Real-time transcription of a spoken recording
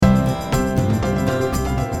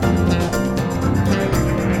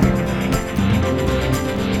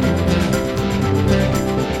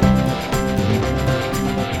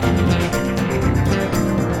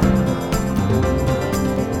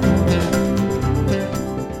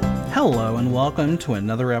Hello and welcome to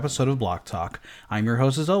another episode of Block Talk. I'm your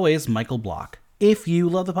host as always, Michael Block. If you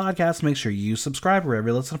love the podcast, make sure you subscribe wherever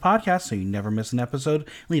you listen to podcasts so you never miss an episode.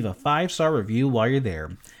 Leave a 5-star review while you're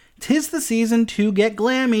there. 'Tis the season to get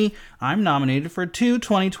glammy. I'm nominated for 2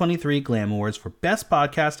 2023 Glam Awards for Best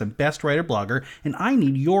Podcast and Best Writer Blogger, and I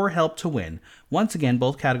need your help to win. Once again,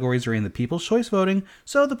 both categories are in the People's Choice voting,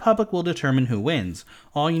 so the public will determine who wins.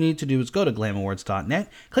 All you need to do is go to glamawards.net,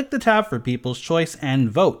 click the tab for People's Choice, and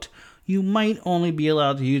vote. You might only be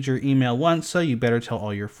allowed to use your email once, so you better tell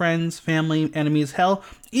all your friends, family, enemies, hell,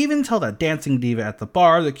 even tell that dancing diva at the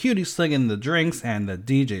bar, the cutie slinging the drinks, and the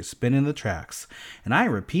DJ spinning the tracks. And I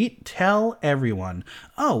repeat, tell everyone.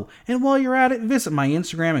 Oh, and while you're at it, visit my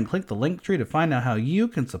Instagram and click the link tree to find out how you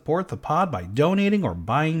can support the pod by donating or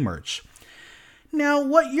buying merch. Now,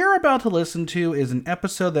 what you're about to listen to is an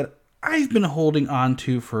episode that I've been holding on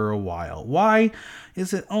to for a while. Why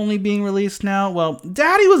is it only being released now? Well,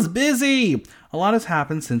 Daddy was busy! A lot has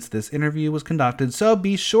happened since this interview was conducted, so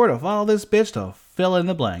be sure to follow this bitch to fill in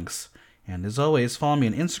the blanks. And as always, follow me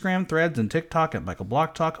on Instagram, Threads, and TikTok at Michael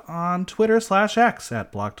Block Talk, on Twitter/X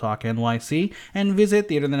at Block Talk NYC, and visit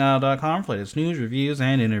theaterthenow.com for latest news, reviews,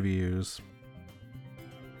 and interviews.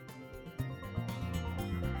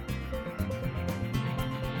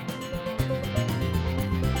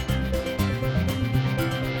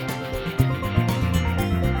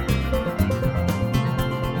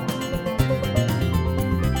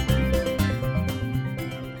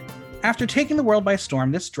 After taking the world by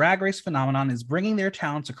storm, this drag race phenomenon is bringing their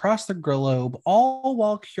talents across the globe, all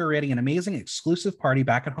while curating an amazing exclusive party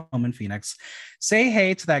back at home in Phoenix. Say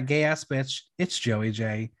hey to that gay-ass bitch. It's Joey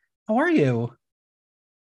J. How are you?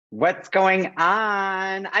 What's going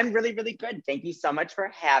on? I'm really, really good. Thank you so much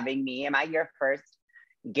for having me. Am I your first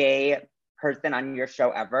gay person on your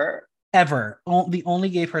show ever? Ever. The only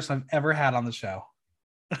gay person I've ever had on the show.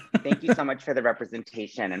 Thank you so much for the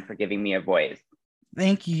representation and for giving me a voice.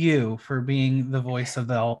 Thank you for being the voice of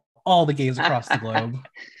all the gays across the globe.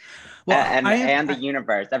 Well, and the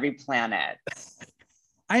universe, every planet.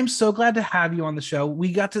 I'm so glad to have you on the show.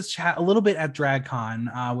 We got to chat a little bit at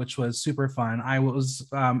DragCon, which was super fun. I was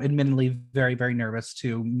admittedly very, very nervous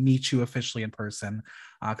to meet you officially in person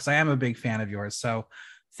because I am a big fan of yours. So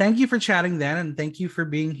thank you for chatting then, and thank you for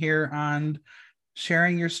being here and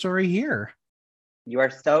sharing your story here. You are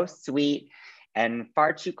so sweet and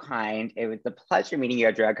far too kind. It was a pleasure meeting you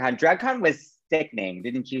at DragCon. DragCon was sickening,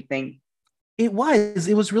 didn't you think? It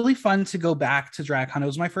was really fun to go back to DragCon. It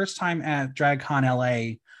was my first time at DragCon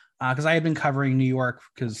LA because I had been covering New York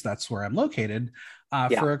because that's where I'm located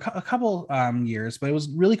for a couple years. But it was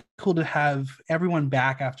really cool to have everyone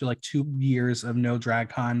back after like 2 years of no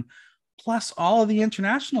DragCon, plus all of the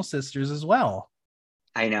international sisters as well.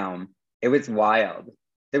 I know. It was wild.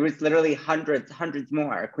 There was literally hundreds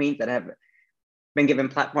more queens that have been given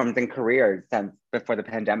platforms and careers since before the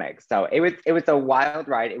pandemic. So it was a wild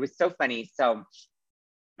ride. It was so funny. So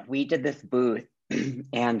we did this booth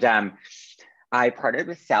and I partnered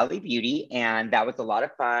with Sally Beauty, and that was a lot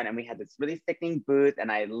of fun. And we had this really sickening booth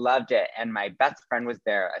and I loved it. And my best friend was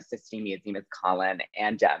there assisting me. His name is Colin,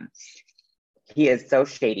 and he is so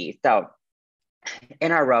shady. So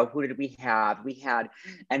in our row, who did we have? We had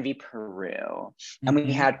Envy Peru, and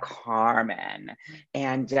we had Carmen,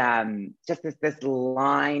 and just this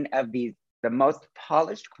line of the most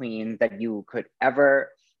polished queens that you could ever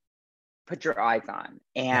put your eyes on.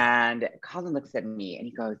 And Colin looks at me and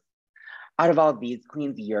he goes, out of all these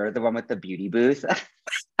queens, you're the one with the beauty booth.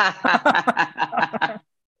 That's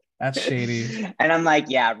shady. And I'm like,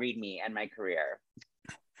 yeah, read me and my career.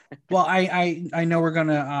 Well, I know we're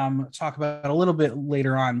gonna talk about it a little bit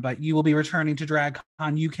later on, but you will be returning to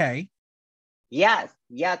DragCon UK. Yes,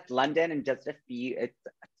 London, and just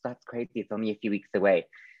that's crazy. It's only a few weeks away,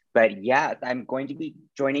 but yes, I'm going to be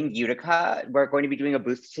joining Utica. We're going to be doing a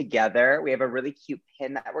booth together. We have a really cute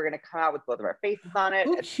pin that we're going to come out with both of our faces on it.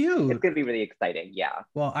 Oh, cute! It's going to be really exciting. Yeah.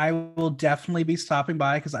 Well, I will definitely be stopping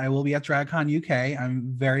by because I will be at DragCon UK.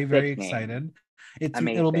 I'm very, very excited.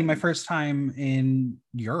 It'll be my first time in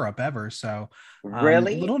Europe ever, so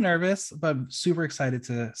really a little nervous, but super excited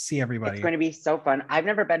to see everybody. It's going to be so fun. I've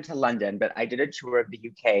never been to London, but I did a tour of the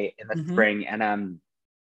UK in the spring, and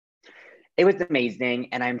it was amazing.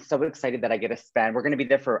 And I'm so excited that I get to spend. We're going to be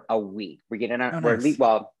there for a week. We're leaving on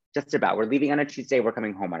a Tuesday. We're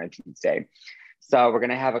coming home on a Tuesday, so we're going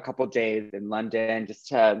to have a couple days in London just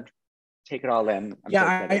to take it all in.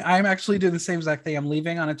 I'm actually doing the same exact thing. I'm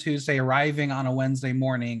leaving on a Tuesday, arriving on a Wednesday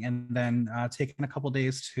morning, and then taking a couple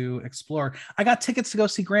days to explore. I got tickets to go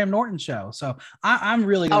see Graham Norton show, so I'm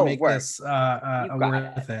really gonna make this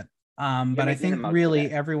worth it. You're But I making the think most of really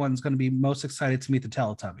it. everyone's going to be most excited to meet the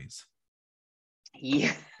Teletubbies.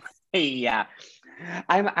 Yeah. Yeah.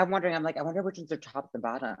 I'm wondering, I'm like, I wonder which ones are tops and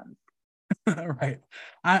bottoms. Right.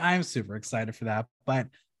 I'm super excited for that. But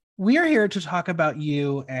we are here to talk about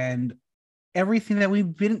you and everything that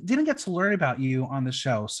didn't get to learn about you on the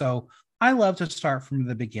show. So I love to start from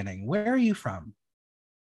the beginning. Where are you from?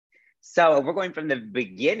 So we're going from the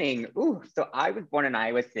beginning. Ooh, so I was born in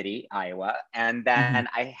Iowa City, Iowa, and Mhm. then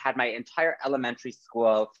I had my entire elementary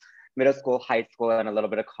school, middle school, high school, and a little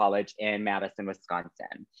bit of college in Madison,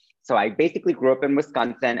 Wisconsin. So I basically grew up in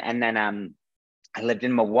Wisconsin, and then I lived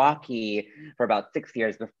in Milwaukee for about 6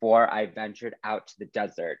 years before I ventured out to the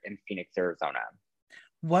desert in Phoenix, Arizona.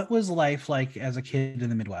 What was life like as a kid in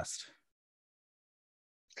the Midwest?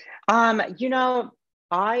 You know,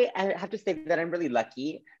 I have to say that I'm really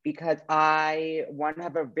lucky because I one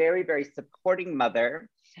have a very, very supporting mother.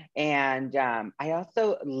 And I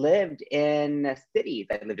also lived in cities.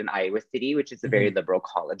 I lived in Iowa City, which is a very Mhm. liberal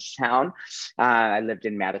college town. I lived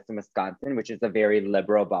in Madison, Wisconsin, which is a very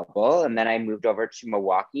liberal bubble. And then I moved over to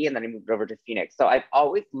Milwaukee and then I moved over to Phoenix. So I've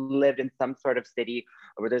always lived in some sort of city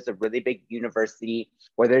where there's a really big university,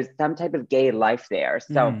 where there's some type of gay life there.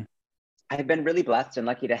 So Mhm. I've been really blessed and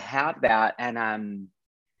lucky to have that. And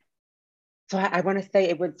so I want to say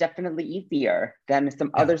it was definitely easier than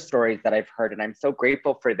some Yeah, other stories that I've heard. And I'm so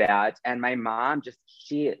grateful for that. And my mom just,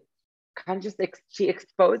 she kind of just, she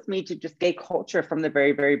exposed me to just gay culture from the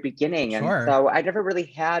very, very beginning. And sure. so I never really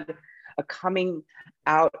had a coming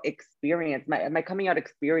out experience. My coming out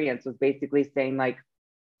experience was basically saying like,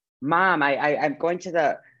 Mom, I'm going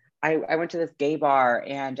to I went to this gay bar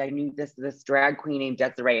and I knew this drag queen named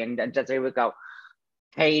Desiree, and Desiree would go,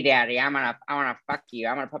 "Hey, Daddy, I wanna fuck you.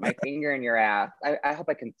 I'm gonna put my finger in your ass." I hope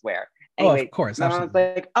I can swear. Oh, of Anyway, course, my mom was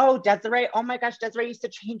absolutely. like, "Oh, Desiree, oh my gosh, Desiree used to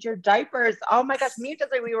change your diapers. Oh my gosh, me and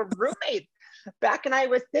Desiree, we were roommates back in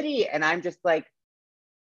Iowa City," and I'm just like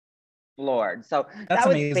floored. So That's that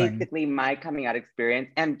was amazing. basically my coming out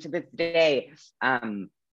experience, and to this day,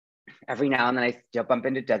 every now and then I still bump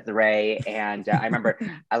into Desiree, and I remember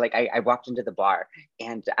I walked into the bar,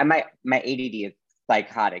 and my ADD is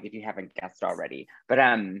psychotic if you haven't guessed already. But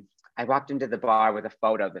I walked into the bar with a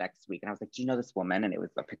photo the next week, and I was like, "Do you know this woman?" And it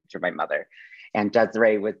was a picture of my mother, and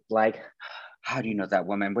Desiree was like, "How do you know that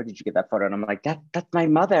woman? Where did you get that photo?" And I'm like, "That's my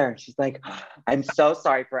mother." She's like, "I'm so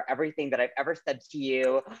sorry for everything that I've ever said to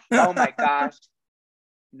you. Oh my gosh."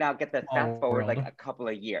 Now get this, fast Small forward like world. a couple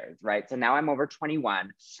of years, right? So now I'm over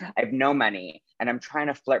 21. I have no money and I'm trying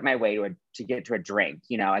to flirt my way to get to a drink,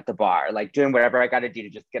 at the bar, like doing whatever I got to do to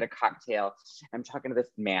just get a cocktail. I'm talking to this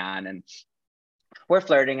man and we're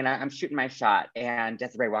flirting and I'm shooting my shot. And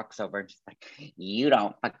Desiree walks over and she's like, "You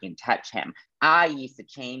don't fucking touch him. I used to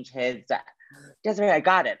change his." Desiree, I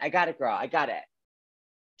got it. I got it, girl. I got it.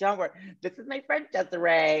 Don't worry. This is my friend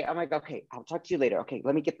Desiree. I'm like, "Okay, I'll talk to you later. Okay,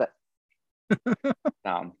 let me get the."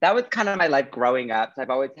 So that was kind of my life growing up. So I've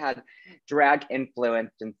always had drag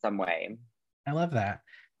influenced in some way. I love that.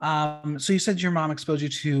 So you said your mom exposed you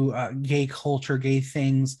to gay culture, gay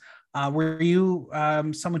things. Were you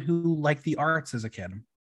someone who liked the arts as a kid?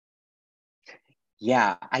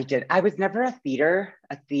 Yeah, I did. I was never a theater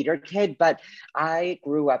kid, but I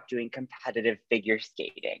grew up doing competitive figure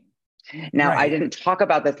skating. Now, I Right. didn't talk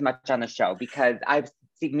about this much on the show because I've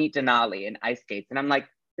seen Meet Denali in ice skates, and I'm like,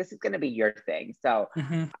 this is going to be your thing. So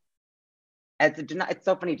Hmm. it's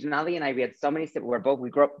so funny. Denali and I, we had so many. We both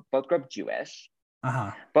grew up Jewish,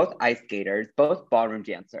 Uh-huh. both ice skaters, both ballroom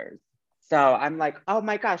dancers. So I'm like, oh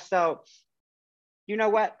my gosh. So you know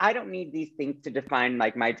what? I don't need these things to define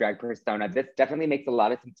like my drag persona. This definitely makes a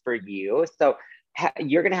lot of sense for you. So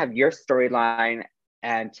you're gonna have your storyline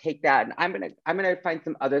and take that, and I'm gonna find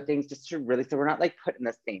some other things just to really, so we're not like put in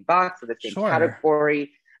the same box or the same Sure.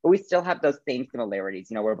 category, but we still have those same similarities.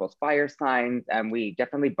 We're both fire signs, and we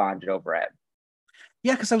definitely bonded over it.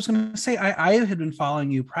 Yeah, because I was going to say I had been following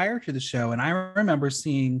you prior to the show, and I remember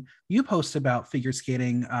seeing you post about figure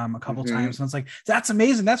skating a couple Mm-hmm. times, and I was like, "That's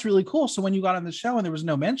amazing! That's really cool." So when you got on the show and there was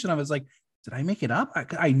no mention of it, I was like, "Did I make it up?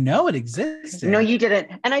 I know it No, existed." you didn't.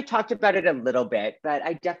 And I talked about it a little bit, but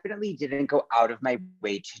I definitely didn't go out of my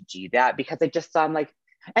way to do that because I just saw, I'm like,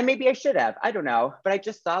 and maybe I should have, I don't know, but I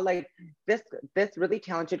just saw like this really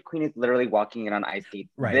talented queen is literally walking in on ice skates.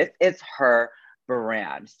 Right. This is her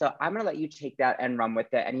brand. So I'm gonna let you take that and run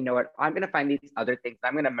with it. And you know what? I'm gonna find these other things.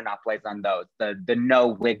 I'm gonna monopolize on those. The no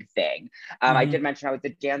wig thing. I did Hmm. mention I was a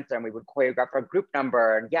dancer and we would choreograph our group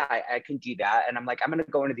number. And yeah, I can do that. And I'm like, I'm gonna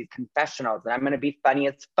go into these confessionals and I'm gonna be funny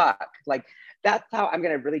as fuck. Like that's how I'm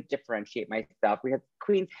going to really differentiate myself. We have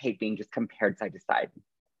queens hate being just compared side to side.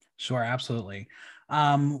 Sure, absolutely.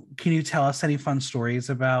 Can you tell us any fun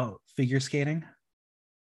stories about figure skating?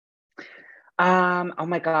 Oh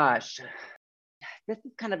my gosh. This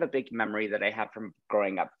is kind of a big memory that I have from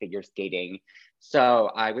growing up figure skating. So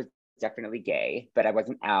I was definitely gay, but I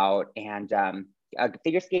wasn't out. And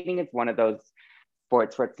figure skating is one of those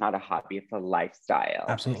sports where it's not a hobby, it's a lifestyle.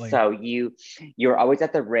 Absolutely. So you're always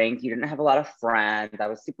at the rink. You didn't have a lot of friends. I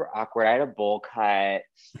was super awkward. I had a bowl cut,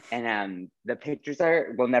 and the pictures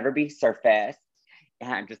will never be surfaced.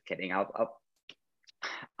 And I'm just kidding.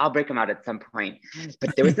 I'll break them out at some point.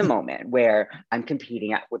 But there was a moment where I'm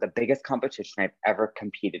competing with the biggest competition I've ever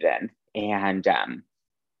competed in. And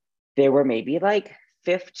there were maybe like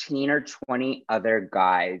 15 or 20 other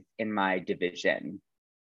guys in my division,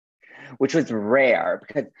 which was rare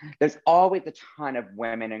because there's always a ton of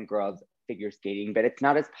women and girls figure skating, but it's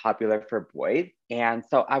not as popular for boys. And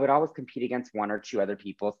so I would always compete against one or two other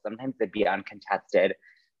people. Sometimes they'd be uncontested,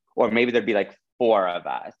 or maybe there'd be like 4 of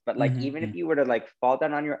us. But like, even if you were to like fall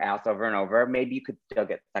down on your ass over and over, maybe you could still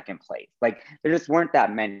get second place. Like, there just weren't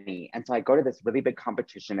that many. And so I go to this really big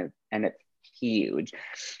competition, and it's huge.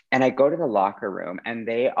 And I go to the locker room, and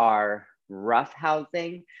they are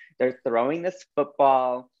roughhousing. They're throwing this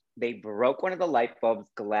football. They broke one of the light bulbs,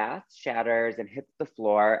 glass shatters and hits the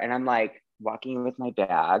floor. And I'm like walking with my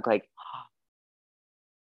bag, like,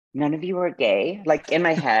 none of you are gay. Like, in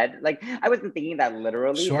my head, like, I wasn't thinking that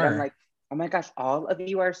literally, but I'm Sure. like, oh my gosh, all of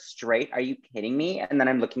you are straight. Are you kidding me? And then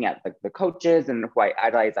I'm looking at the coaches and who I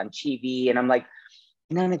idolize on TV. And I'm like,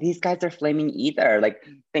 none of these guys are flaming either. Like,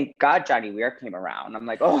 thank God Johnny Weir came around. I'm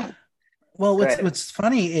like, oh, Well, good. what's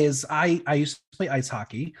funny is I used to play ice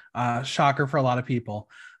hockey. Shocker for a lot of people.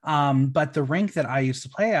 But the rink that I used to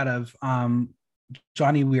play out of,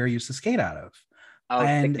 Johnny Weir used to skate out of, Oh,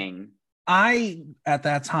 and sickening. I at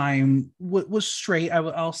that time was straight.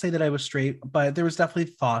 I'll say that I was straight, but there was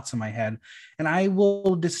definitely thoughts in my head, and I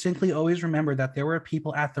will distinctly always remember that there were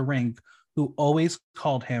people at the rink who always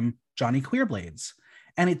called him Johnny Queerblades,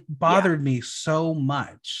 and it Yeah, bothered me so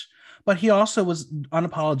much. But he also was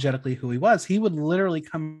unapologetically who he was. He would literally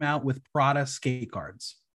come out with Prada skate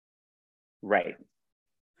guards. right.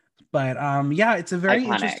 But yeah, it's a very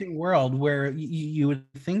Iconic. interesting world where you would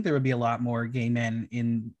think there would be a lot more gay men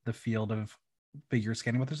in the field of figure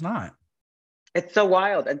skating, but there's not. It's so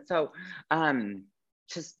wild. And so,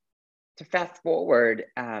 just to fast forward,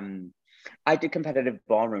 I did competitive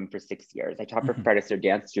ballroom for 6 years. I taught for Mhm. Fred Astaire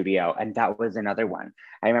Dance Studio, and that was another one.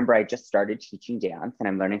 I remember I just started teaching dance, and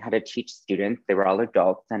I'm learning how to teach students. They were all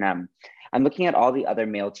adults, and I'm looking at all the other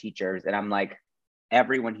male teachers, and I'm like,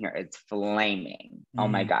 everyone here is flaming. Oh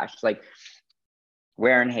my Mhm. gosh, like,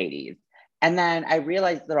 we're in Hades. And then I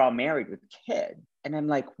realized they're all married with kids. And I'm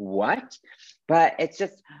like, what? But it's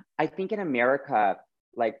just, I think in America,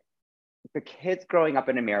 like, the kids growing up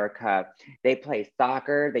in America, they play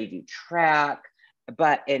soccer, they do track,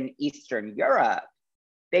 but in Eastern Europe,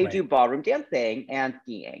 they Right. do ballroom dancing and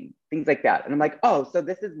skiing, things like that. And I'm like, oh, so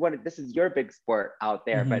this is your big sport out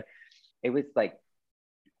there. Mhm. But it was like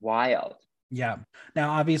wild, Yeah.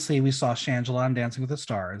 Now, obviously, we saw Shangela on Dancing with the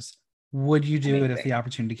Stars. Would you do it if the amazing.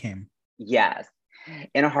 opportunity came? Yes,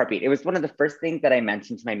 in a heartbeat. It was one of the first things that I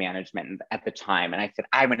mentioned to my management at the time. And I said,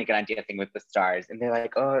 I want to get on Dancing with the Stars. And they're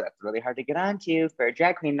like, oh, that's really hard to get onto for a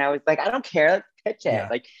drag queen. And I was like, I don't care. Let's pitch it. Yeah,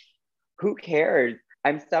 Like, who cares?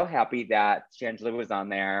 I'm so happy that Shangela was on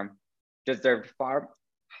there. Deserved far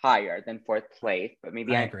higher than fourth place, but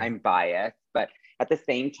maybe I agree. I'm biased. But at the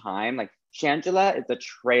same time, like, Shangela is a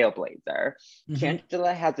trailblazer. Hmm.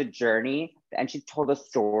 Shangela has a journey, and she's told a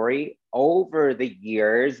story over the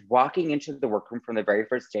years, walking into the workroom from the very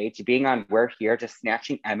first day to being on We're Here, to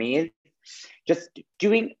snatching Emmys, just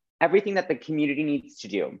doing everything that the community needs to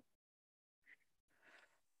do.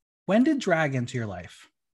 When did drag enter your life?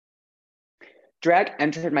 Drag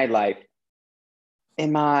entered my life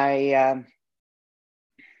in my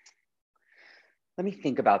let me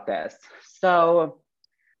think about this. So,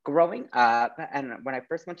 growing up, and when I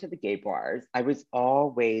first went to the gay bars, I was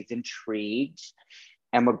always intrigued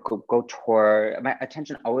and would go toward, my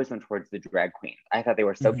attention always went towards the drag queens. I thought they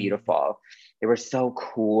were so Hmm. beautiful. They were so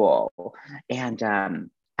cool. And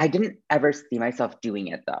I didn't ever see myself doing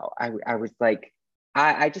it though. I was like,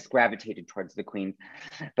 I just gravitated towards the queens.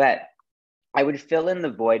 But I would fill in the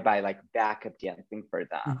void by like backup dancing for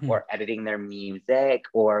them, Hmm. or editing their music,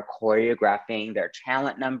 or choreographing their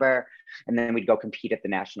talent number. And then we'd go compete at the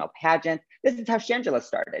national pageant. This is how Shangela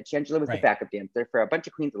started. Shangela was the Right. backup dancer for a bunch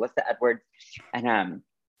of queens, Alyssa Edwards. And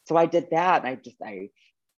so I did that. And I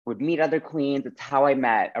would meet other queens. It's how I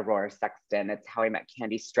met Aurora Sexton. It's how I met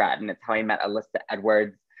Candy Stratton. It's how I met Alyssa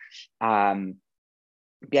Edwards. Um,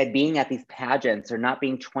 being at these pageants or not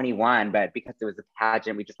being 21, but because it was a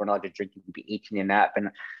pageant, we just weren't allowed to drink and be 18 and up.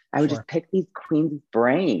 And I would just pick these queens'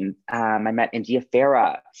 brains. I met India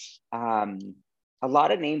Farah, a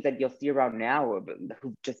lot of names that you'll see around now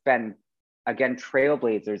who've just been, again,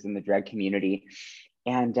 trailblazers in the drag community.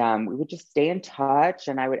 And we would just stay in touch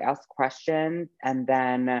and I would ask questions. And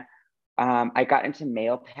then I got into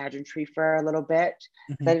male pageantry for a little bit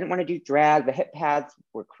because I didn't want to do drag. The hip pads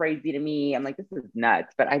were crazy to me. I'm like, this is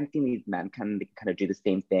nuts. But I've seen these men kind of do the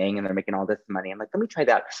same thing and they're making all this money. I'm like, let me try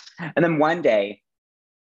that. And then one day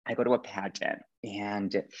I go to a pageant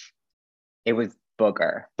and it was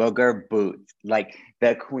booger boots. Like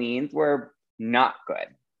the queens were not good.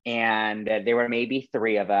 And there were maybe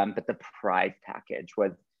 3 of them, but the prize package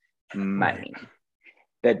was money.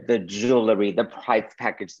 The jewelry, the prize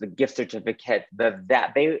package, the gift certificate,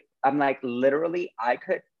 I'm like, literally,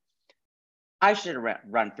 I should have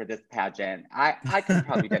run for this pageant. I could have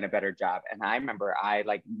probably done a better job. And I remember I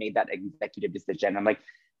like made that executive decision. I'm like,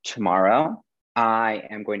 tomorrow I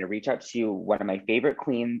am going to reach out to one of my favorite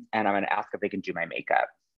queens and I'm going to ask if they can do my makeup.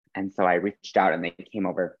 And so I reached out and they came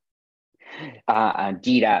over.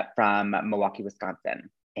 Dita from Milwaukee, Wisconsin.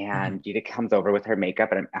 And Dita comes over with her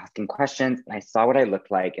makeup and I'm asking questions. And I saw what I looked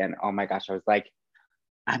like. And oh my gosh, I was like,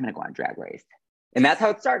 I'm going to go on Drag Race. And that's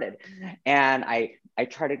how it started. And I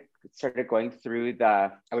started going through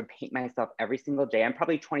I would paint myself every single day. I'm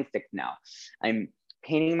probably 26 now. I'm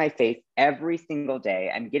painting my face every single day.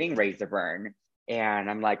 I'm getting razor burn. And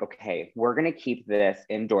I'm like, okay, we're going to keep this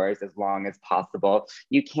indoors as long as possible.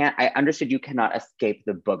 I understood you cannot escape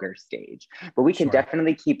the booger stage, but we can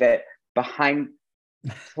definitely keep it behind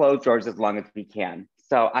closed doors as long as we can.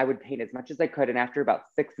 So I would paint as much as I could. And after about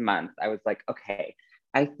 6 months, I was like, okay,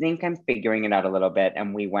 I think I'm figuring it out a little bit.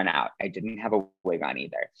 And we went out. I didn't have a wig on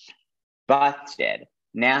either. Busted.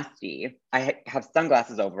 Nasty. I have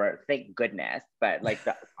sunglasses over it, thank goodness, but like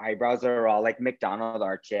the eyebrows are all like McDonald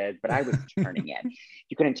arches, but I was turning it.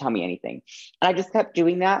 You couldn't tell me anything. And I just kept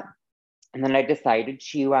doing that. And then I decided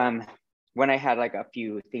to, when I had like a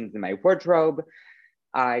few things in my wardrobe,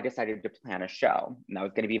 I decided to plan a show and that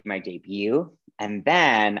was going to be my debut. And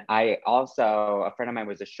then a friend of mine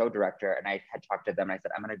was a show director and I had talked to them and I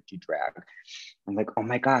said, I'm going to do drag. I'm like, oh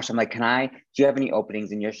my gosh. I'm like, do you have any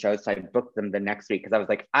openings in your show? So I booked them the next week because I was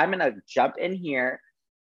like, I'm going to jump in here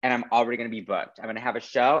and I'm already going to be booked. I'm going to have a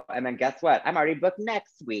show. And then guess what? I'm already booked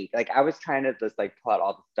next week. Like I was trying to just like pull out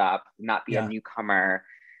all the stuff, not be a newcomer.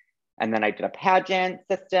 And then I did a pageant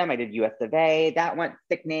system. I did US of A. That went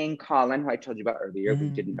sickening. Colin, who I told you about earlier, we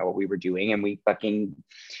didn't know what we were doing. And we fucking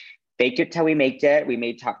faked it till we made it. We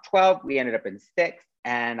made top 12. We ended up in 6th.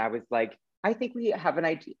 And I was like, I think we have an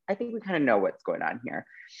idea. I think we kind of know what's going on here.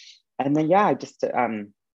 And then, I just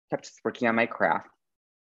kept just working on my craft.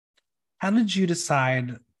 How did you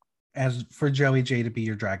decide for Joey J to be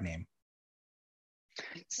your drag name?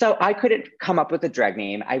 So I couldn't come up with a drag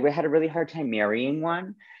name. I had a really hard time marrying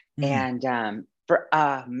one. And for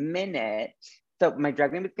a minute, so my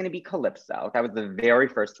drag name was going to be Calypso. That was the very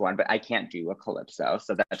first one, but I can't do a Calypso,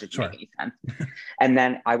 so that doesn't make any sense. And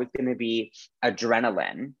then I was going to be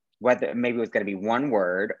Adrenaline, whether maybe it was going to be 1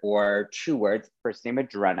 word or 2 words. First name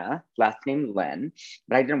Adrena, last name Lynn.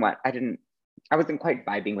 But I wasn't quite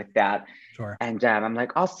vibing with that. And I'm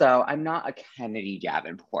like, also, I'm not a Kennedy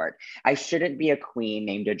Davenport. I shouldn't be a queen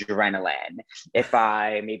named Adrenaline if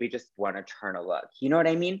I maybe just want to turn a look. You know what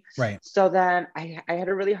I mean? Right. So then I had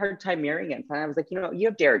a really hard time marrying it. And I was like, you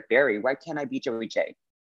have Derek Barry. Why can't I be Joey J?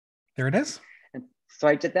 There it is. And so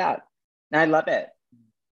I did that. And I love it.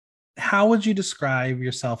 How would you describe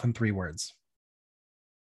yourself in 3 words?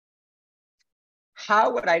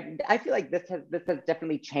 How would I feel like this has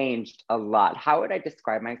definitely changed a lot. How would I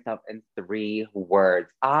describe myself in 3 words?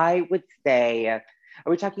 I would say, are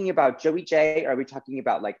we talking about Joey J or are we talking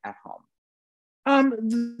about like at home?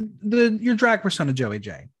 Your drag persona, Joey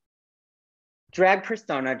J. Drag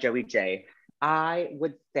persona, Joey J. I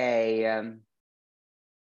would say,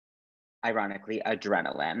 ironically,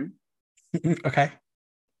 Adrenaline. Okay.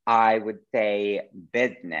 I would say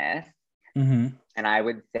business. And I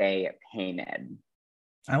would say painted.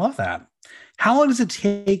 I love that. How long does it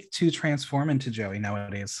take to transform into Joey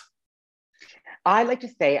nowadays? I like to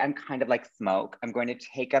say I'm kind of like smoke. I'm going to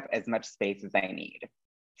take up as much space as I need.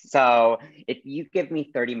 So if you give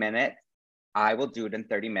me 30 minutes, I will do it in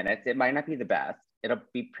 30 minutes. It might not be the best. It'll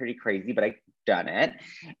be pretty crazy, but I've done it.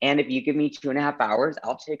 And if you give me 2.5 hours,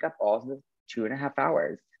 I'll take up all the 2.5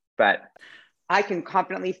 hours. But I can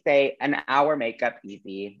confidently say an hour makeup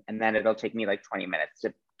easy, and then it'll take me like 20 minutes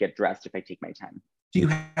to get dressed if I take my time. Do you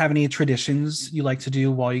have any traditions you like to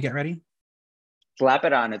do while you get ready? slap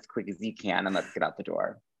it on as quick as you can and let's get out the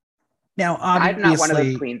door. Now, I'm not one of those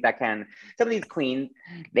obviously, queens that can. Some of these queens,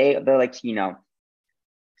 they're like, you know,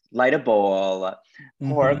 light a bowl,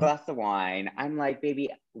 pour a glass of wine. I'm like, baby,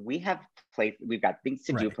 we've got things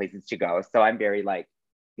to do, right. places to go. So I'm very like,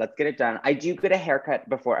 let's get it done. I do get a haircut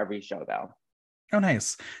before every show though. Oh,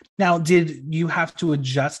 nice. Now, did you have to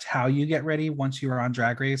adjust how you get ready once you were on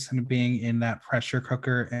Drag Race and being in that pressure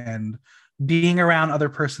cooker and being around other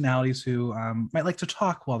personalities who might like to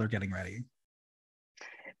talk while they're getting ready?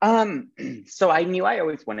 So I knew I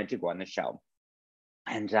always wanted to go on the show.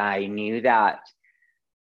 And I knew that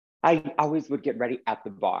I always would get ready at the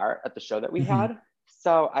bar at the show that we had.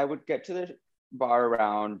 So I would get to the bar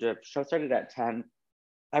around, the show started at 10.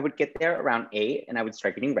 I would get there around 8 and I would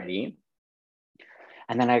start getting ready.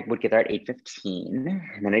 And then I would get there at 8:15,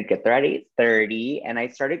 and then I'd get there at 8:30. And I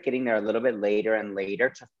started getting there a little bit later and later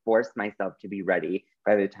to force myself to be ready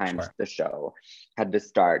by the time the show had to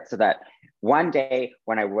start. So that one day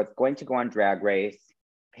when I was going to go on Drag Race,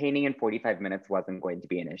 painting in 45 minutes wasn't going to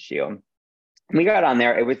be an issue. We got on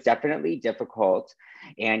there. It was definitely difficult.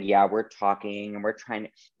 And yeah, we're talking and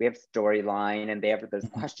we have storyline and there's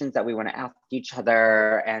questions that we want to ask each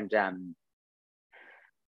other. And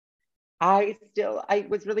I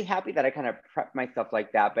was really happy that I kind of prepped myself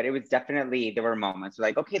like that, but it was definitely, there were moments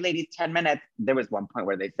like, okay, ladies, 10 minutes. There was one point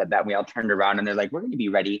where they said that and we all turned around and they're like, we're going to be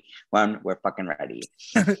ready when we're fucking ready.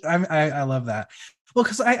 I love that. Well,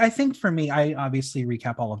 because I think for me, I obviously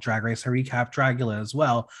recap all of Drag Race. I recap Dragula as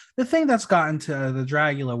well. The thing that's gotten to the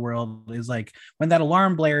Dragula world is like when that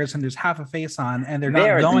alarm blares and there's half a face on and they're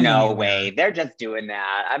not going anywhere. No way. They're just doing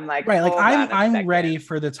that. I'm like, right. Like I'm ready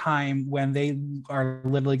for the time when they are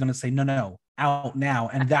literally going to say, no, out now.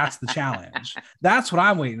 And that's the challenge. That's what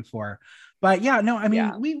I'm waiting for. But yeah, no, I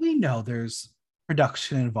mean, we know there's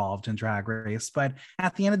production involved in Drag Race, but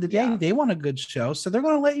at the end of the day, they want a good show, so they're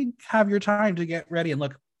going to let you have your time to get ready and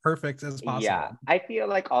look perfect as possible. Yeah, I feel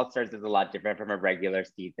like All Stars is a lot different from a regular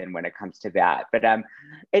season when it comes to that, but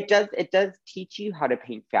it does teach you how to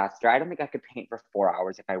paint faster. I don't think I could paint for 4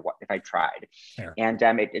 hours if I tried. Fair. And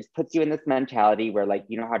it puts you in this mentality where like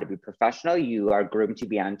you know how to be professional, you are groomed to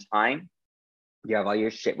be on time, you have all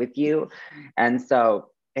your shit with you, and so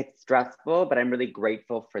it's stressful, but I'm really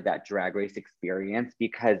grateful for that Drag Race experience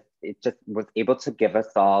because it just was able to give us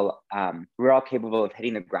all, we're all capable of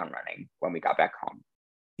hitting the ground running when we got back home.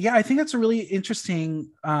 Yeah, I think that's a really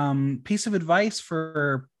interesting piece of advice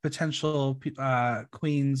for potential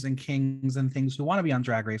queens and kings and things who want to be on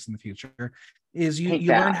Drag Race in the future. Is you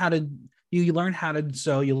learn how to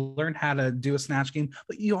sew, you learn how to do a snatch game,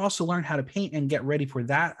 but you also learn how to paint and get ready for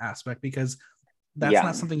that aspect because that's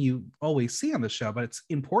not something you always see on the show, but it's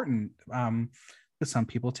important. Because some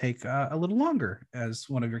people take a little longer, as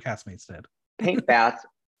one of your castmates did. Paint fast.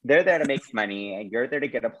 They're there to make money, and you're there to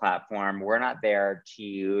get a platform. We're not there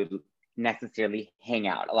to necessarily hang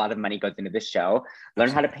out. A lot of money goes into this show. Learn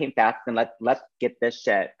how to paint fast, and let's get this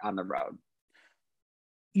shit on the road.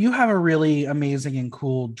 You have a really amazing and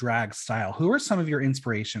cool drag style. Who are some of your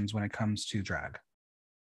inspirations when it comes to drag?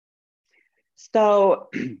 So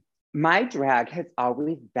my drag has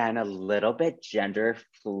always been a little bit gender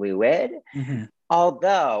fluid,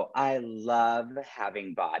 although I love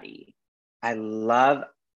having body. I love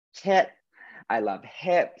tits, I love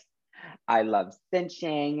hips, I love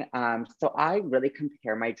cinching. So I really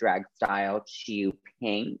compare my drag style to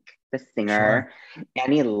Pink, the singer,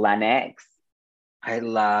 Annie Lennox. I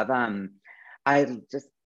love, I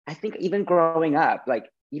think even growing up, like,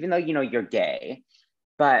 even though, you know, you're gay,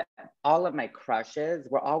 but all of my crushes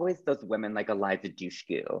were always those women like Eliza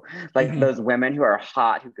Dushku, like those women who are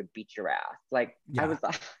hot, who could beat your ass. Like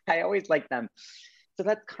I always liked them. So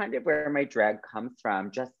that's kind of where my drag comes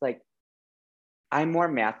from. Just like, I'm more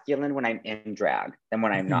masculine when I'm in drag than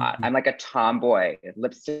when I'm not. I'm like a tomboy,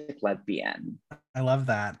 lipstick lesbian. I love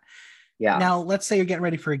that. Yeah. Now, let's say you're getting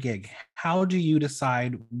ready for a gig. How do you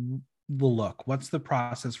decide the look? What's the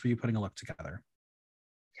process for you putting a look together?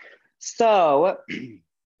 So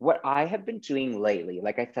what I have been doing lately,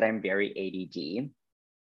 like I said, I'm very ADD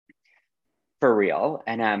for real.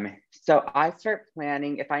 And so I start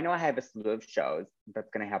planning, if I know I have a slew of shows that's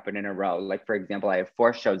going to happen in a row, like for example, I have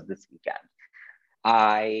 4 shows this weekend.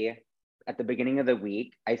 At the beginning of the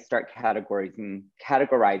week, I start categorizing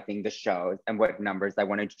the shows and what numbers I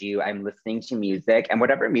want to do. I'm listening to music, and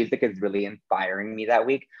whatever music is really inspiring me that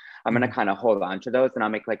week, I'm going to kind of hold on to those, and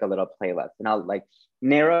I'll make like a little playlist, and I'll like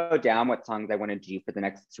narrow down what songs I want to do for the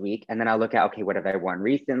next week. And then I'll look at, okay, what have I worn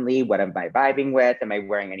recently? What am I vibing with? Am I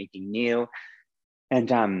wearing anything new?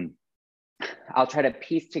 And I'll try to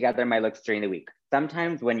piece together my looks during the week.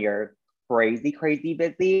 Sometimes when you're crazy, crazy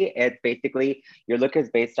busy, it's basically your look is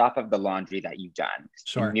based off of the laundry that you've done.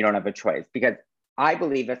 Sure. And you don't have a choice because I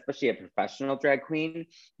believe, especially a professional drag queen,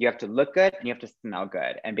 you have to look good and you have to smell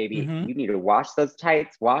good. And baby, you need to wash those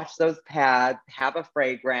tights, wash those pads, have a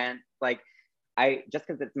fragrance. Like, just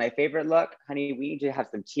because it's my favorite look, honey, we need to have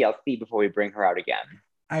some TLC before we bring her out again.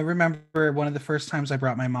 I remember one of the first times I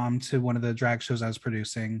brought my mom to one of the drag shows I was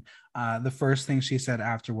producing. The first thing she said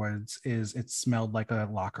afterwards is it smelled like a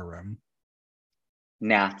locker room.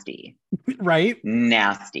 Nasty. Right?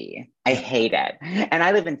 Nasty. I hate it. And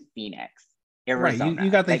I live in Phoenix, Arizona. Right. You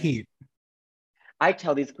got the heat. I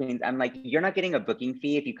tell these queens, I'm like, you're not getting a booking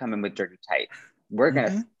fee if you come in with dirty tights. We're going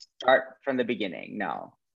to start from the beginning.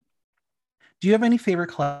 No. Do you have any favorite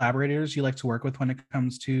collaborators you like to work with when it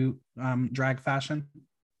comes to drag fashion?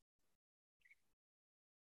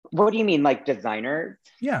 What do you mean, like designers?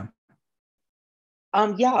 Yeah.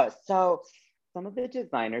 Yeah. So some of the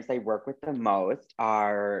designers I work with the most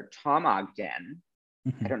are Tom Ogden.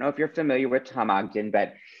 I don't know if you're familiar with Tom Ogden,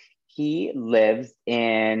 but he lives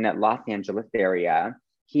in Los Angeles area.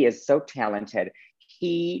 He is so talented.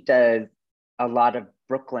 He does a lot of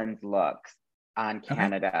Brooklyn's looks on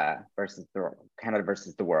Canada versus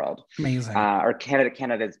the world. Amazing. Or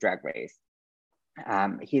Canada's Drag Race.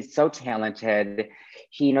 He's so talented.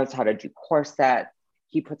 He knows how to do corsets.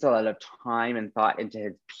 He puts a lot of time and thought into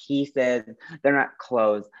his pieces. They're not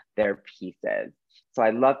clothes, they're pieces. So I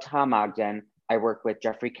love Tom Ogden. I work with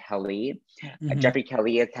Jeffrey Kelly. Jeffrey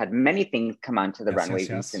Kelly has had many things come onto the runway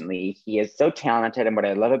recently. He is so talented. And what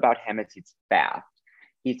I love about him is he's fast.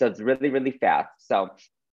 He does really, really fast. So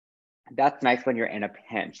that's nice when you're in a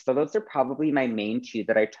pinch. So those are probably my main two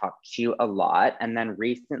that I talk to a lot. And then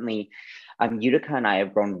recently, Utica and I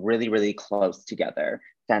have grown really, really close together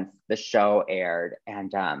since the show aired.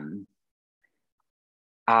 And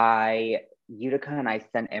Utica and I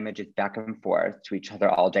send images back and forth to each other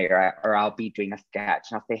all day, or I'll be doing a sketch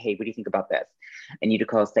and I'll say, hey, what do you think about this? And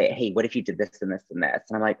Utica will say, hey, what if you did this and this and this?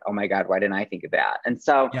 And I'm like, oh my God, why didn't I think of that? And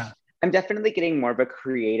so I'm definitely getting more of a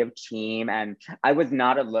creative team. And I was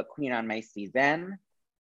not a look queen on my season.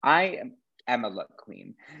 I am a look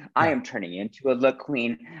queen. I am turning into a look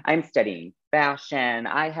queen. I'm studying fashion.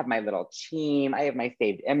 I have my little team. I have my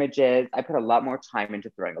saved images. I put a lot more time into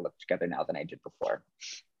throwing a look together now than I did before.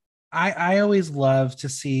 I always love to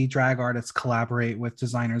see drag artists collaborate with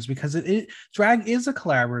designers because drag is a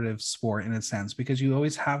collaborative sport in a sense, because you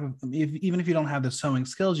always have, even if you don't have the sewing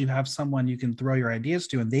skills, you have someone you can throw your ideas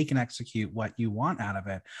to and they can execute what you want out of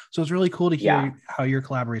it. So it's really cool to hear how your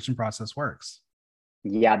collaboration process works.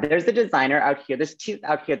 Yeah, there's a designer out here. There's two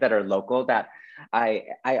out here that are local that I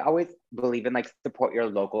always believe in, like, support your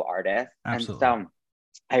local artists. Absolutely. And so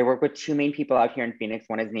I work with two main people out here in Phoenix.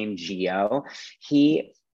 One is named Gio.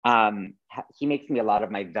 He makes me a lot of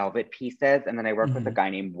my velvet pieces. And then I work with a guy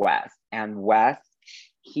named Wes. And Wes,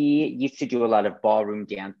 he used to do a lot of ballroom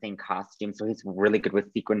dancing costumes. So he's really good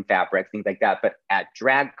with sequin fabrics, things like that. But at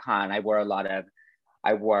DragCon, I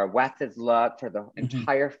wore Wes's look for the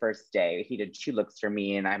entire first day. He did 2 looks for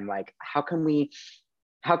me. And I'm like, how come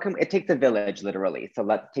it takes a village, literally. So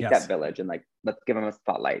let's take that village and let's give him a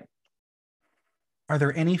spotlight. Are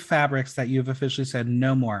there any fabrics that you've officially said,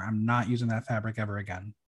 no more, I'm not using that fabric ever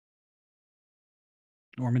again?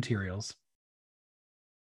 Or materials?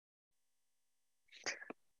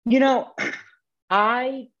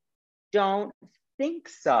 I don't think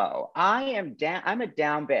so. I'm a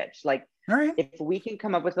down bitch. Like, all right, if we can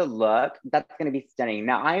come up with a look that's going to be stunning.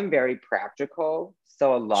 Now, I am very practical.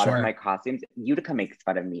 So a lot of my costumes, Utica makes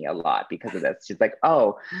fun of me a lot because of this. She's like,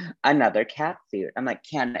 oh, another cat suit. I'm like,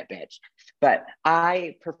 can it, bitch? But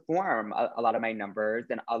I perform a lot of my numbers,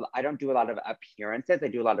 and I don't do a lot of appearances. I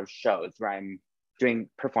do a lot of shows where I'm doing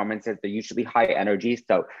performances. They're usually high energy.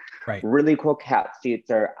 So really cool cat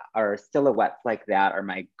suits or silhouettes like that are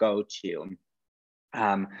my go-to.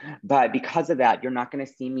 But because of that, you're not going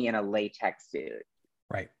to see me in a latex suit.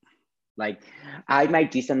 Right. Like, I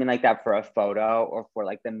might do something like that for a photo or for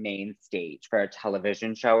like the main stage for a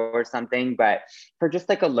television show or something. But for just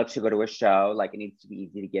like a look to go to a show, like, it needs to be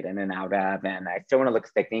easy to get in and out of. And I still want to look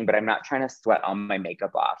sickening, but I'm not trying to sweat all my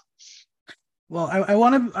makeup off. Well, I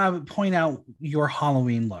want to point out your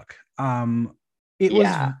Halloween look. It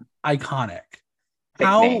was iconic.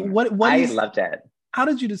 I loved it. How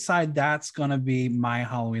did you decide that's going to be my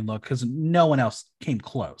Halloween look? Because no one else came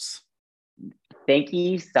close. Thank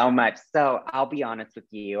you so much. So I'll be honest with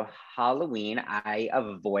you. Halloween, I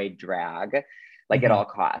avoid drag like at all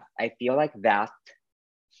costs. I feel like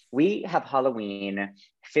we have Halloween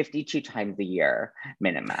 52 times a year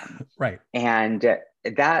minimum. Right. And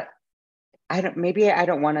that, maybe I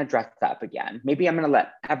don't want to dress up again. Maybe I'm going to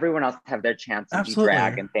let everyone else have their chance to do drag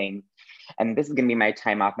Absolutely. and things. And this is going to be my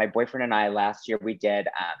time off. My boyfriend and I last year, we did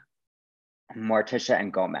Morticia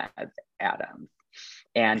and Gomez Adams.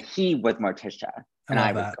 And he was Morticia I and I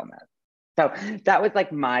love was that. Gomez. So that was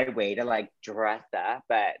like my way to like dress up,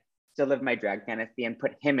 but still live my drag fantasy and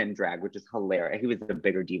put him in drag, which is hilarious. He was a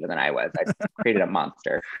bigger diva than I was. I created a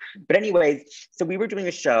monster. But anyways, so we were doing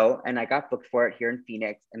a show and I got booked for it here in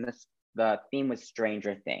Phoenix. And the theme was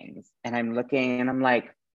Stranger Things. And I'm looking and I'm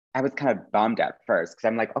like, I was kind of bummed at first because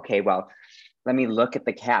I'm like, okay, well, let me look at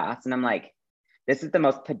the cast. And I'm like, this is the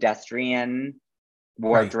most pedestrian Right.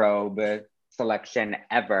 wardrobe selection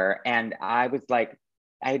ever. And I was like,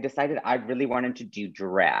 I decided I really wanted to do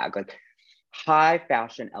drag, like high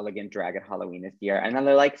fashion, elegant drag at Halloween this year. And then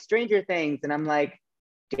they're like, Stranger Things. And I'm like,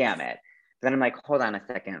 damn it. Then I'm like, hold on a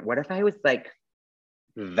second. What if I was like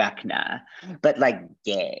Vecna, but like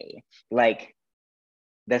gay? Like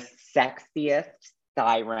the sexiest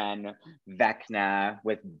siren Vecna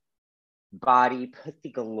with body, pussy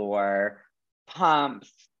galore,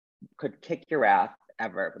 pumps, could kick your ass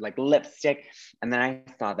ever, like lipstick. And then I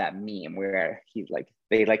saw that meme where he's like,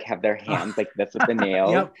 they like have their hands like this with the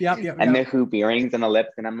nails Yep, yep, yep, and the yep. hoop earrings and the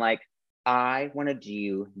lips. And I'm like, I want to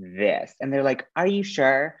do this. And they're like, are you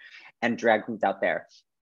sure? And drag queens out there,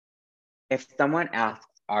 if someone asks,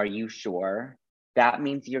 are you sure? That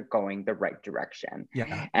means you're going the right direction.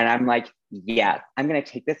 Yeah. And I'm like, yes, I'm going to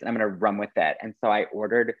take this and I'm going to run with it. And so I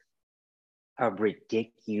ordered a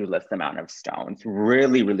ridiculous amount of stones,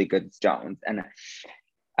 really, really good stones, and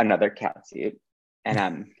another cat suit.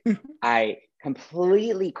 And I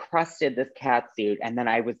completely crusted this cat suit. And then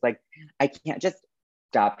I was like, I can't just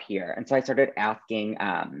stop here. And so I started asking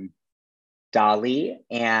Dolly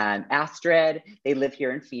and Astrid. They live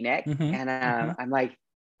here in Phoenix. Hmm. And Hmm. I'm like,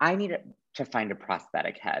 I need to find a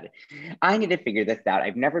prosthetic head. I need to figure this out.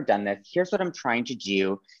 I've never done this. Here's what I'm trying to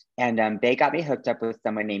do. And they got me hooked up with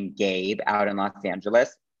someone named Gabe out in Los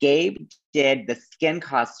Angeles. Gabe did the skin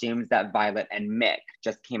costumes that Violet and Mick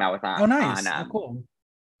just came out with Oh, nice. Oh, cool.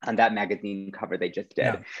 on that magazine cover they just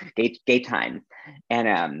did, Yeah. Gay Times.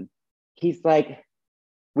 And he's like,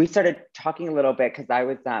 we started talking a little bit because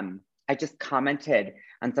I just commented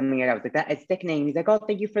on something and I was like, that is sickening. He's like, oh,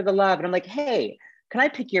 thank you for the love. And I'm like, hey, can I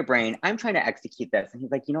pick your brain? I'm trying to execute this. And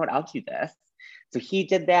he's like, you know what? I'll do this. So he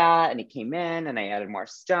did that and he came in and I added more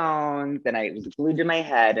stones and it was glued to my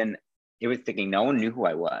head and it was sticking. No one knew who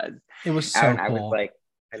I was. It was so And I was cool. like,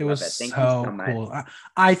 I It love was it. Thank you so so much. cool.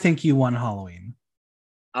 I think you won Halloween.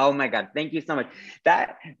 Oh my God, thank you so much.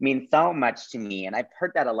 That means so much to me. And I've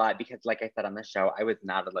heard that a lot because, like I said on the show, I was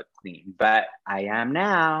not a look queen, but I am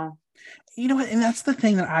now. You know what? And that's the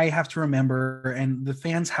thing that I have to remember, and the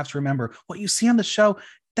fans have to remember. What you see on the show,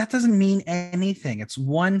 that doesn't mean anything. It's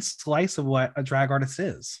one slice of what a drag artist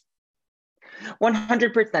is.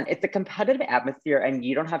 100%. It's a competitive atmosphere and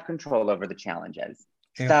you don't have control over the challenges.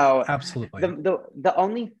 Yeah, So absolutely. the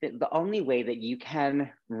only way that you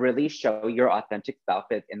can really show your authentic self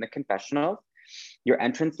is in the confessionals, your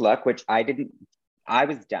entrance look, which I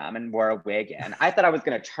was dumb and wore a wig and I thought I was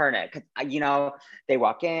going to turn it because, they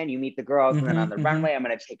walk in, you meet the girls, and then Hmm. on the Hmm. runway, I'm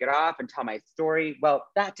going to take it off and tell my story. Well,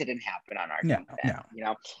 that didn't happen on our No, season,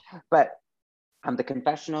 no. but the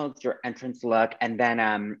confessionals, your entrance look, and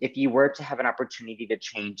then if you were to have an opportunity to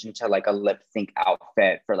change into like a lip sync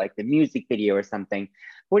outfit for like the music video or something,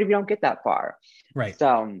 what if you don't get that far? Right.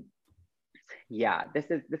 So yeah, this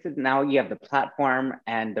is now you have the platform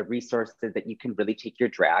and the resources that you can really take your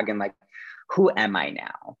drag and like, who am I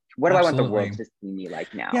now? What do I want the world Absolutely. to see me like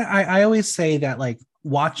Yeah, now? I always say that, like,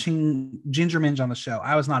 watching Ginger Minge on the show,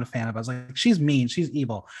 I was not a fan of. I was like, she's mean, she's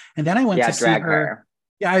evil. And then I went to Yeah, see drag her. her.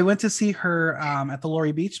 Yeah, I went to see her at the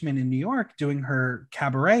Laurie Beachman in New York doing her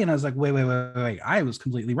cabaret, and I was like, wait, wait, wait, wait, wait. I was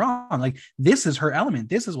completely wrong. Like, this is her element.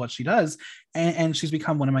 This is what she does, and she's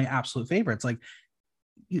become one of my absolute favorites. Like,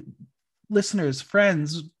 you, listeners,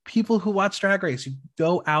 friends, people who watch Drag Race, you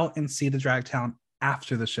go out and see the drag talent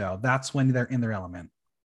after the show. That's when they're in their element.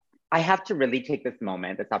 I have to really take this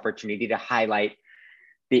moment, this opportunity to highlight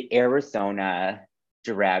the Arizona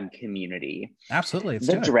drag community. Absolutely, let's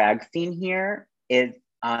The do it. drag scene here is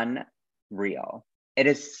unreal. It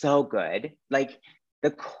is so good. Like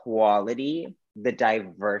the quality, the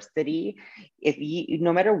diversity. If you,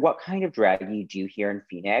 no matter what kind of drag you do here in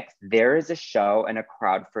Phoenix, there is a show and a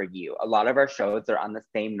crowd for you. A lot of our shows are on the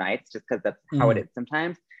same nights just because that's how it Mhm. is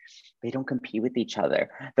sometimes. They don't compete with each other.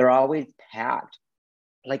 They're always packed.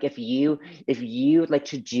 like if you like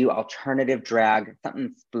to do alternative drag,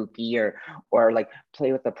 something spooky, or like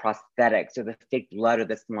play with the prosthetics or the fake blood or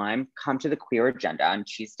the slime, come to the Queer Agenda on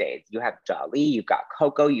Tuesdays. You have Dolly, you've got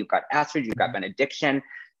Coco, you've got Astrid, you've got Benediction,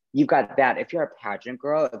 you've got that. If you're a pageant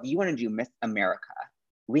girl, if you want to do Miss America,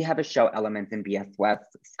 we have a show, Elements in BS West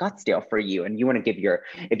Scottsdale, for you. And you want to give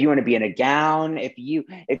if you want to be in a gown, if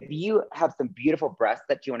you have some beautiful breasts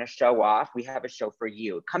that you want to show off, we have a show for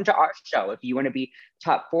you. Come to our show. If you want to be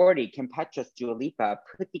top 40, Kim Petras, Dua Lipa,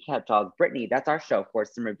 Pussycat Dolls, Britney, that's our show,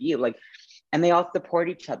 Force and Review. Like, and they all support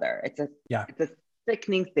each other. It's a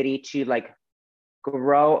sickening city to like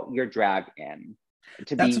grow your drag in,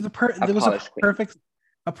 to That's be there was a perfect queen.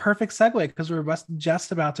 A perfect segue, because we were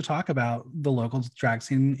just about to talk about the local drag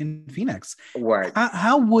scene in Phoenix. Word.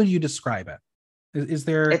 How would you describe it? Is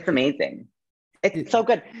there? It's amazing. It's so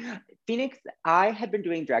good. Phoenix, I had been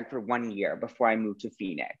doing drag for 1 year before I moved to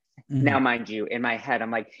Phoenix. Mm-hmm. Now, mind you, in my head,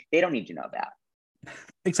 I'm like, they don't need to know that.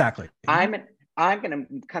 Exactly. I'm gonna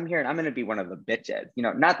come here and I'm gonna be one of the bitches. You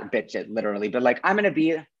know, not the bitches literally, but like I'm gonna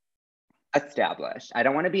be established. I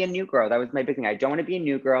don't want to be a new girl. That was my big thing. I don't want to be a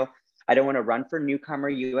new girl. I don't want to run for newcomer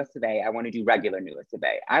US of A. I want to do regular US of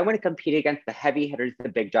A. I want to compete against the heavy hitters, the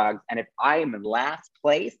big dogs. And if I am in last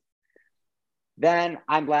place, then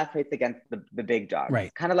I'm last place against the big dogs.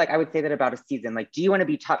 Right. Kind of like I would say that about a season. Like, do you want to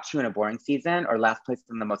be top 2 in a boring season or last place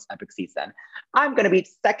in the most epic season? I'm going to be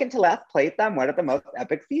second to last place on one of the most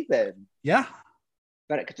epic seasons. Yeah.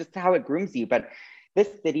 But it's just how it grooms you. But this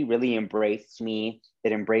city really embraced me.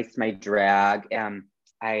 It embraced my drag.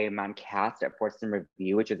 I'm on cast at Force and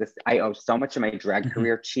Review, which is I owe so much of my drag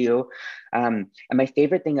career to. And my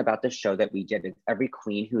favorite thing about the show that we did is every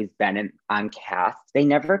queen who has been on cast, they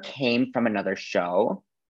never came from another show.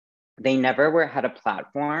 They never had a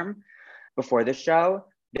platform before the show.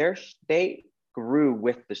 They grew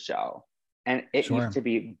with the show. And it used to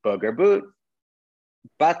be booger boots,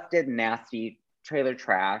 busted, nasty, trailer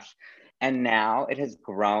trash. And now it has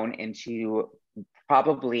grown into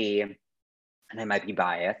probably, and I might be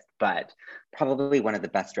biased, but probably one of the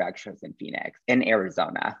best drag shows in Phoenix, in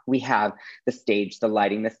Arizona. We have the stage, the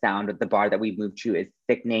lighting, the sound of the bar that we've moved to is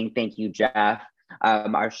sickening. Thank you, Jeff.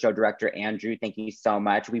 Our show director, Andrew, thank you so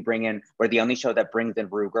much. We're the only show that brings in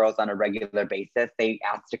Rue Girls on a regular basis. They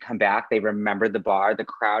ask to come back. They remember the bar. The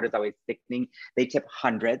crowd is always sickening. They tip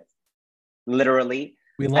hundreds, literally.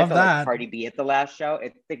 We love that. Like Cardi B at the last show.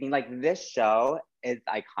 It's sickening. Like, this show is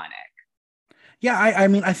iconic. Yeah, I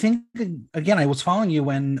mean, I think, again, I was following you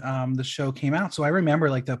when the show came out, so I remember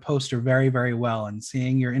like the poster very, very well, and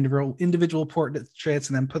seeing your individual portraits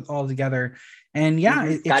and then put all together. And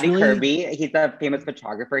yeah, Scotty Kirby, he's a famous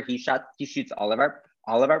photographer. He shoots all of our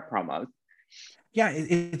promos. Yeah,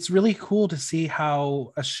 it's really cool to see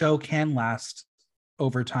how a show can last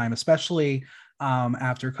over time, especially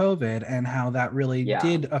after COVID, and how that really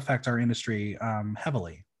did affect our industry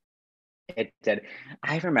heavily. It did.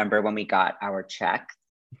 I remember when we got our checks.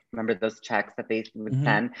 Remember those checks that they would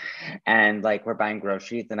send? And like, we're buying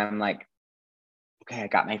groceries and I'm like, okay, I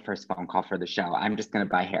got my first phone call for the show. I'm just going to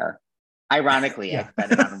buy hair. Ironically, I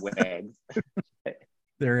spent it on wigs.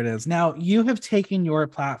 There it is. Now, you have taken your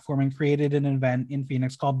platform and created an event in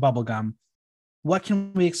Phoenix called Bubblegum. What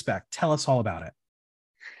can we expect? Tell us all about it.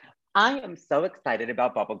 I am so excited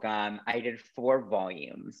about Bubblegum. I did 4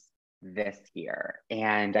 volumes this year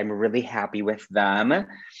and I'm really happy with them.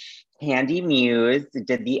 Candy Muse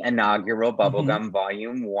did the inaugural Bubblegum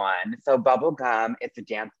Volume 1. So Bubblegum, it's a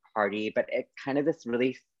dance party, but it's kind of this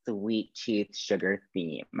really sweet tooth sugar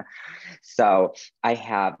theme. So I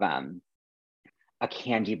have a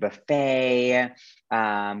candy buffet.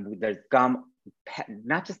 There's gum,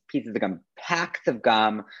 not just pieces of gum, packs of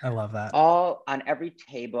gum. I love that. All on every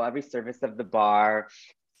table, every service of the bar.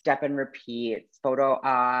 Step and repeat, photo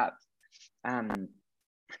ops.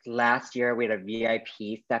 Last year we had a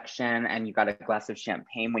VIP section and you got a glass of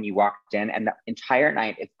champagne when you walked in, and the entire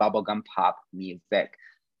night it's bubblegum pop music,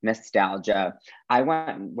 nostalgia.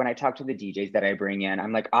 When I talk to the DJs that I bring in,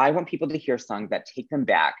 I'm like, I want people to hear songs that take them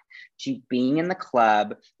back to being in the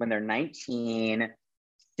club when they're 19,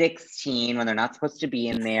 16, when they're not supposed to be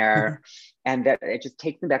in there. And that it just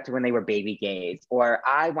takes them back to when they were baby gays. Or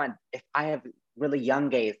if I have really young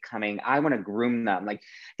gays coming, I want to groom them. Like,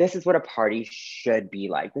 this is what a party should be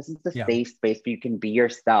like. This is the safe space where you can be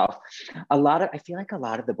yourself. I feel like a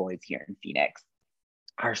lot of the boys here in Phoenix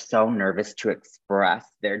are so nervous to express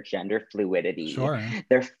their gender fluidity,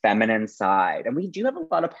 their feminine side. And we do have a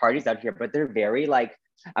lot of parties out here, but they're very like,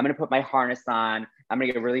 I'm going to put my harness on, I'm going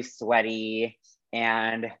to get really sweaty,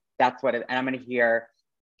 and that's and I'm going to hear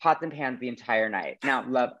pots and pans the entire night. Now,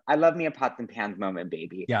 I love me a pots and pans moment,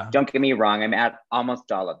 baby. Yeah. Don't get me wrong. I'm at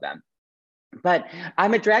almost all of them. But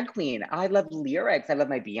I'm a drag queen. I love lyrics. I love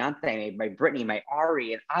my Beyonce, my Britney, my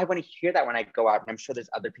Ari, and I want to hear that when I go out. And I'm sure there's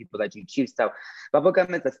other people that do too. So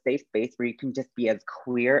Bubblegum is a safe space where you can just be as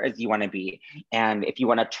queer as you want to be. And if you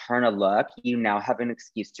want to turn a look, you now have an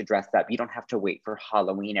excuse to dress up. You don't have to wait for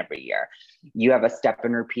Halloween every year. You have a step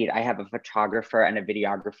and repeat. I have a photographer and a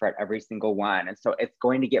videographer at every single one. And so it's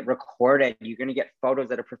going to get recorded. You're going to get photos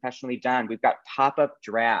that are professionally done. We've got pop-up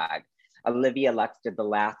drag. Olivia Lux did the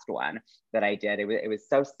last one that I did. It was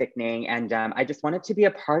so sickening. And I just wanted to be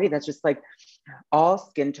a party that's just like all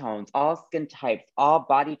skin tones, all skin types, all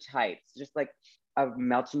body types, just like a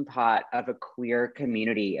melting pot of a queer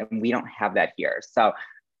community. And we don't have that here. So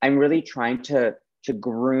I'm really trying to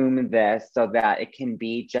groom this so that it can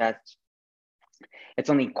be just, it's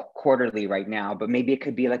only quarterly right now, but maybe it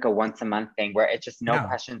could be like a once a month thing where it's just no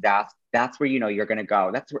questions asked. That's where you know you're gonna go.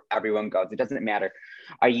 That's where everyone goes. It doesn't matter.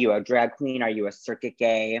 Are you a drag queen? Are you a circuit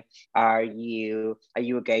gay? Are you a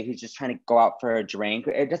gay who's just trying to go out for a drink?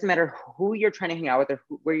 It doesn't matter who you're trying to hang out with or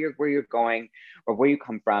where you're going or where you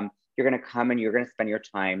come from. You're gonna come and you're gonna spend your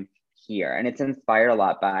time here. And it's inspired a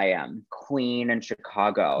lot by Queen and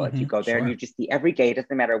Chicago. If you go there and you just see every gay, it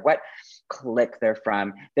doesn't matter what clique they're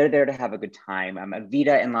from, they're there to have a good time.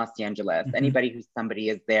 Evita in Los Angeles, anybody who's somebody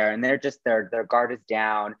is there, and they're just their guard is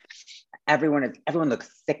down. Everyone looks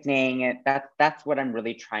sickening. That's what I'm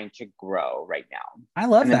really trying to grow right now. I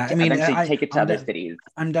love that. I mean, eventually take it to other cities.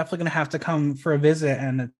 I'm definitely gonna have to come for a visit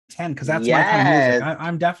and attend because that's my kind of music.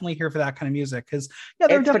 I'm definitely here for that kind of music because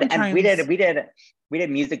there are definitely times. And we did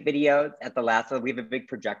music videos at the last one. We have a big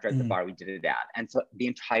projector at the bar we did it at. And so the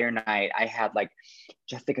entire night I had like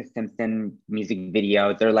Jessica Simpson music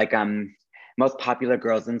videos. They're like most popular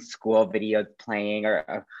girls in school videos playing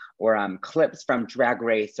or clips from Drag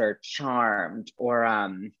Race or Charmed or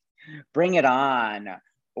Bring It On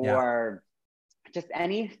or just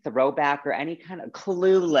any throwback or any kind of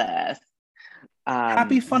Clueless.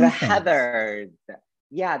 Happy fun the things. Heathers.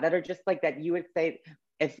 Yeah, that are just like that you would say,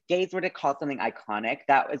 if gays were to call something iconic,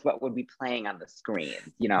 that is what would be playing on the screen,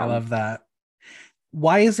 you know? I love that.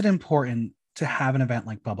 Why is it important to have an event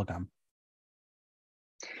like Bubblegum?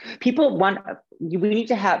 We need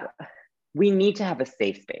to have a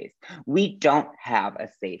safe space. We don't have a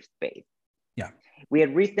safe space. Yeah. We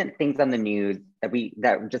had recent things on the news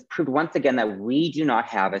that just proved once again that we do not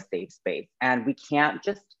have a safe space, and we can't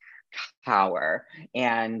just cower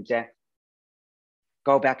and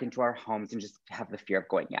go back into our homes and just have the fear of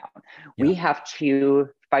going out. Yeah. We have to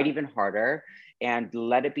fight even harder and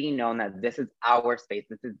let it be known that this is our space.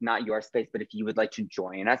 This is not your space, but if you would like to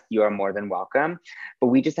join us, you are more than welcome. But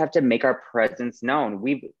we just have to make our presence known.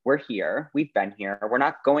 We're here, we've been here, we're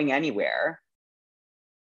not going anywhere.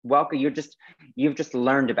 Welcome, you've just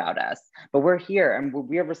learned about us, but we're here and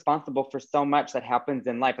we are responsible for so much that happens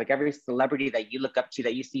in life. Like every celebrity that you look up to,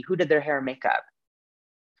 that you see, who did their hair and makeup?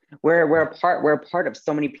 We're a part of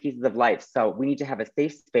so many pieces of life. So we need to have a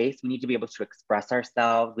safe space. We need to be able to express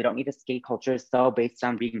ourselves. We don't need a skate culture so based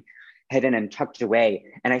on being hidden and tucked away.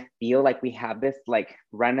 And I feel like we have this like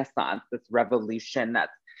renaissance, this revolution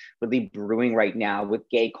that's really brewing right now with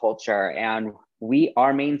gay culture. And we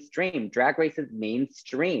are mainstream. Drag Race is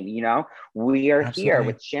mainstream, you know? We are Absolutely. Here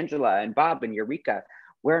with Shangela and Bob and Eureka.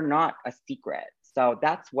 We're not a secret. So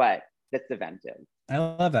that's what this event is. I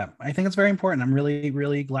love that. I think it's very important. I'm really,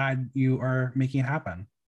 really glad you are making it happen.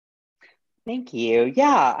 Thank you.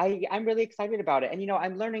 Yeah, I'm really excited about it. And, you know,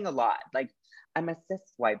 I'm learning a lot. Like, I'm a cis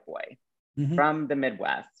white boy from the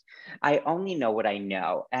Midwest. I only know what I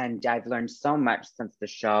know. And I've learned so much since the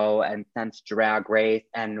show and since Drag Race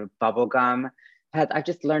and Bubblegum. I've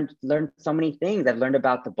just learned so many things. I've learned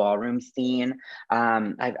about the ballroom scene.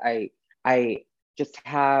 My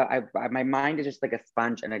mind is just like a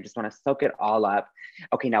sponge and I just want to soak it all up.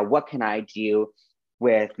 Okay, now what can I do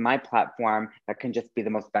with my platform that can just be the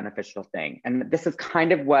most beneficial thing? And this is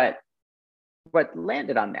kind of what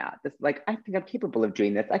landed on that. This, like, I think I'm capable of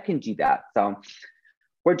doing this. I can do that. So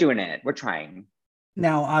we're doing it. We're trying.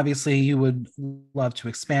 Now, obviously, you would love to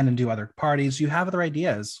expand and do other parties. You have other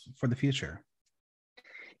ideas for the future.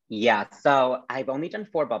 Yeah, so I've only done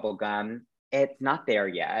 4 Bubblegum. It's not there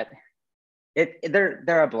yet.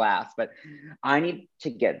 They're a blast, but I need to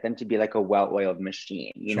get them to be like a well-oiled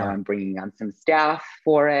machine. You know, I'm bringing on some staff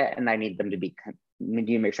for it, and I need them to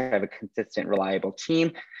make sure I have a consistent, reliable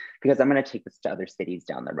team, because I'm going to take this to other cities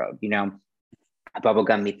down the road. You know,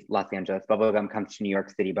 Bubblegum meets Los Angeles, Bubblegum comes to New York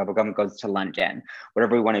City, Bubblegum goes to London,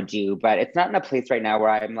 whatever we want to do. But it's not in a place right now where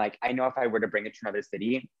I'm like, I know if I were to bring it to another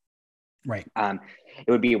city, Right. It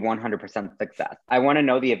would be a 100% success. I want to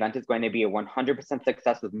know the event is going to be a 100%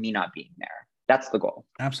 success with me not being there. That's the goal.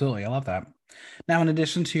 Absolutely. I love that. Now, in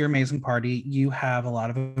addition to your amazing party, you have a lot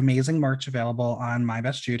of amazing merch available on My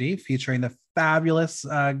Best Judy, featuring the fabulous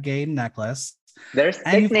gay necklace. They're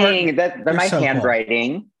sickening. They're my so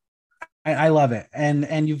handwriting. Cool. I love it.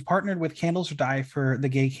 And you've partnered with Candles or Die for the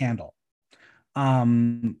gay candle.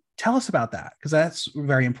 Tell us about that, because that's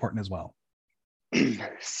very important as well.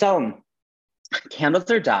 So, Candles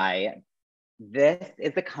or Die, this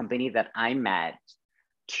is a company that I met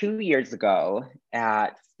 2 years ago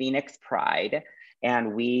at Phoenix Pride,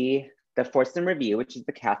 and the Force and Review, which is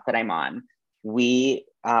the cast that I'm on, we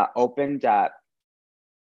opened up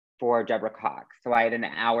for Deborah Cox. So I had an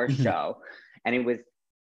hour show, and it was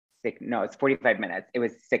it's 45 minutes. It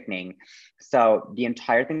was sickening. So the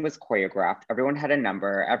entire thing was choreographed. Everyone had a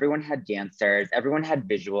number, everyone had dancers, everyone had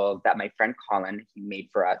visuals that my friend Colin, he made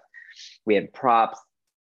for us. We had props,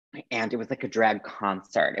 and it was like a drag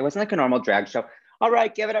concert. It wasn't like a normal drag show. All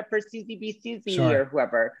right, give it up for Susie B. Susie or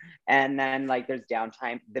whoever. And then like there's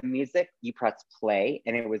downtime. The music, you press play,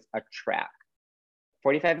 and it was a track.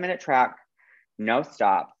 45-minute track, no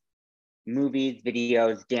stop. Movies,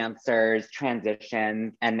 videos, dancers,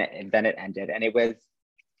 transitions, and then it ended, and it was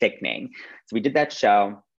sickening. So we did that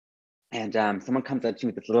show, and someone comes up to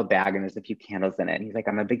me with this little bag, and there's a few candles in it. And he's like,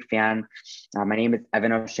 "I'm a big fan. My name is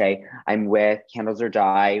Evan O'Shea. I'm with Candles or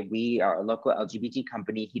Die. We are a local LGBT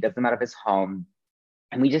company. He does them out of his home."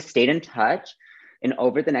 And we just stayed in touch. And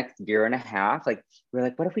over the next year and a half, like we're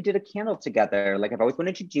like, what if we did a candle together? Like I've always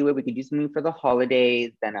wanted to do it. We could do something for the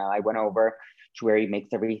holidays. Then I went over to where he makes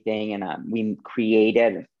everything, and we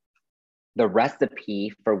created the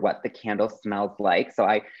recipe for what the candle smells like. So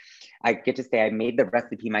I get to say I made the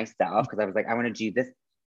recipe myself, because I was like, I want to do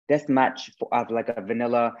this much of like a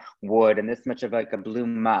vanilla wood and this much of like a blue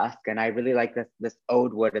musk, and I really like this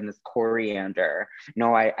oud wood and this coriander.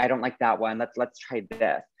 No, I don't like that one. Let's try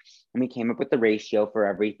this. And we came up with the ratio for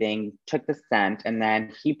everything, took the scent, and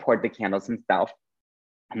then he poured the candles himself.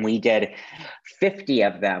 And we did 50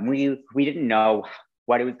 of them. We didn't know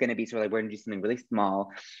what it was going to be. So we're like, we're going to do something really small,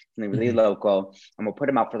 something really local, and we'll put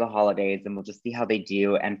them out for the holidays, and we'll just see how they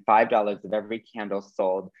do. And $5 of every candle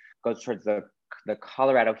sold goes towards the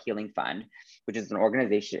Colorado Healing Fund, which is an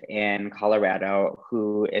organization in Colorado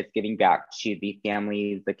who is giving back to the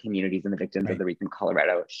families, the communities, and the victims of the recent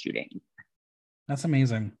Colorado shooting. That's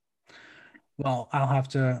amazing. Well, I'll have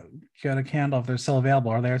to get a candle if they're still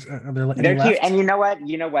available. Are there they're left? Cute. And you know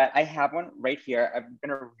what? I have one right here. I'm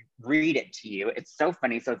going to read it to you. It's so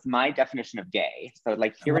funny. So it's my definition of gay. So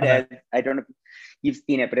like here it is. I don't know if you've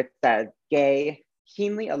seen it, but it says gay,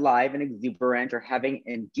 keenly alive and exuberant, or having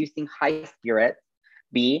inducing high spirits.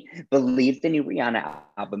 B, believes the new Rihanna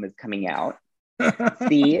album is coming out.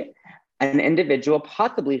 C, an individual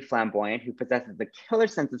possibly flamboyant who possesses a killer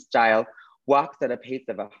sense of style, walks at a pace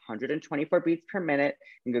of 124 beats per minute,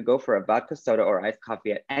 and could go for a vodka soda or iced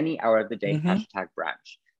coffee at any hour of the day, hashtag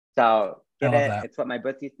brunch. So get it. That. It's what my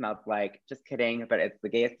pussy smells like. Just kidding, but it's the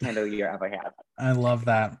gayest candle you ever had. I love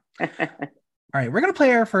that. All right, we're going to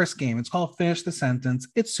play our first game. It's called Finish the Sentence.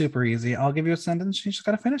 It's super easy. I'll give you a sentence. You just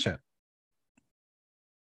got to finish it.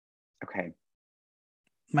 Okay.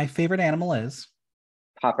 My favorite animal is?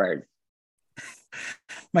 Poppers.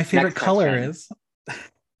 My favorite color is?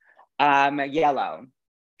 Yellow.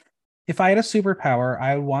 If I had a superpower,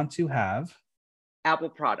 I would want to have? Apple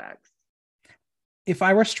products. If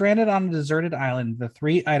I were stranded on a deserted island, the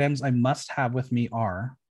 3 items I must have with me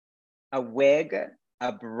are? A wig,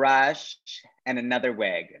 a brush, and another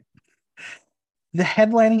wig. The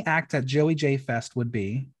headlining act at Joey J Fest would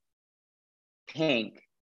be? Pink.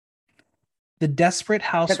 The Desperate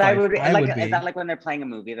Housewife I would be. Is that like when they're playing a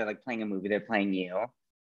movie? They're like playing a movie. They're playing you.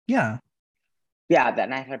 Yeah. Yeah, that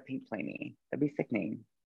night had Pink play me. That'd be sickening.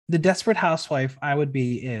 The Desperate Housewife I would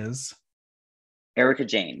be is? Erica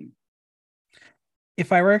Jane.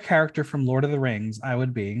 If I were a character from Lord of the Rings, I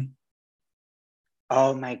would be?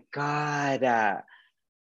 Oh my God.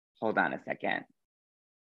 Hold on a second.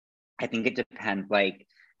 I think it depends. Like,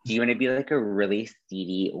 do you want to be like a really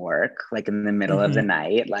seedy orc, like in the middle of the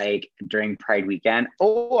night, like during Pride weekend?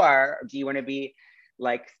 Or do you want to be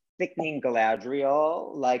like sickening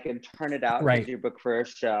Galadriel, like, and turn it out with your book for a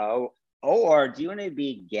show? Or do you want to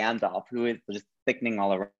be Gandalf, who is just sickening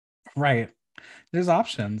all around? Right. There's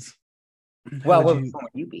options. Well, what would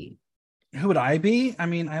you be? Who would I be? I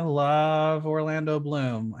mean, I love Orlando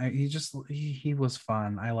Bloom. He was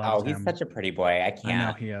fun. I love him. He's such a pretty boy. I can't. I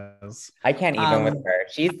know he is. I can't even with her.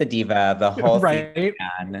 She's the diva the whole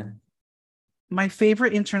season. My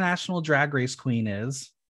favorite international drag race queen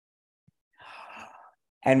is?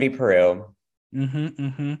 Envy Peru.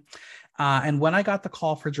 And when I got the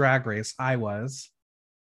call for Drag Race, I was...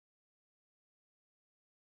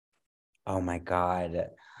 Oh my God.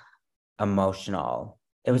 Emotional.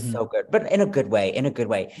 It was so good, but in a good way,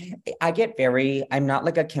 I'm not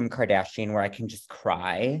like a Kim Kardashian where I can just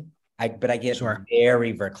cry. But I get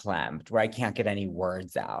very verklempt where I can't get any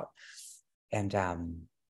words out. And I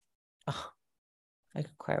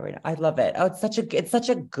could cry right now. I love it. Oh, it's such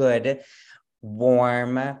a good,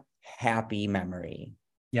 warm, happy memory.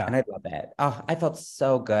 Yeah. And I love it. Oh, I felt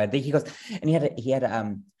so good. He goes, and he had I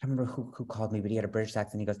don't remember who called me, but he had a British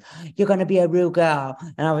accent. He goes, "You're gonna be a Ru girl."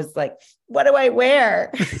 And I was like, what do I wear?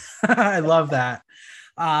 I love that.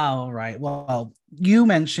 All right. Well, you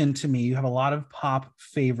mentioned to me you have a lot of pop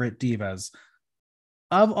favorite divas.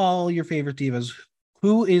 Of all your favorite divas,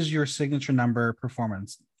 who is your signature number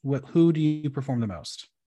performance? Who do you perform the most?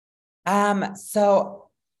 So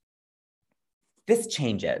this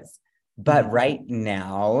changes. But right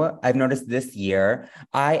now, I've noticed this year,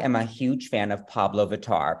 I am a huge fan of Pabllo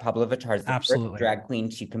Vittar. Pabllo Vittar is the first drag queen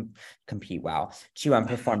to compete to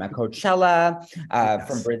perform at Coachella,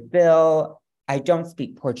 from Brazil. I don't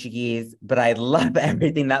speak Portuguese, but I love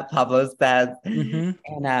everything that Pabllo says.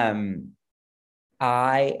 And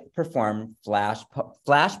I performed Flash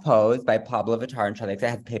Pose by Pabllo Vittar and Charlie. I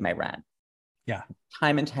had to pay my rent. Yeah.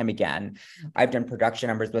 Time and time again. I've done production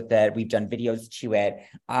numbers with it. We've done videos to it.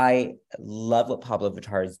 I love what Pabllo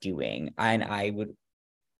Vittar is doing. And I would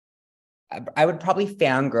probably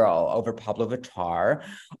fangirl over Pabllo Vittar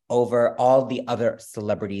over all the other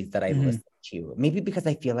celebrities that I listen to. Maybe because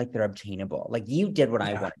I feel like they're obtainable. Like you did what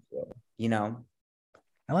I wanted to, you know?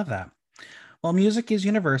 I love that. Well, music is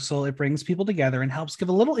universal. It brings people together and helps give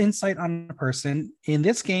a little insight on a person. In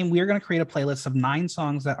this game, we are going to create a playlist of 9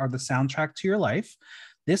 songs that are the soundtrack to your life.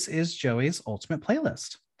 This is Joey's ultimate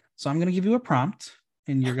playlist. So I'm going to give you a prompt,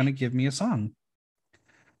 and you're going to give me a song.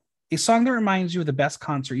 A song that reminds you of the best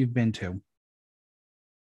concert you've been to.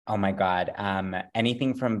 Oh my God.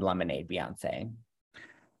 Anything from Lemonade, Beyonce.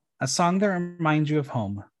 A song that reminds you of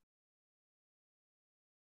home.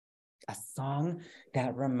 A song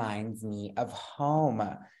that reminds me of home.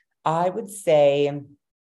 I would say,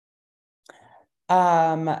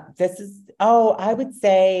 I would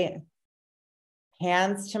say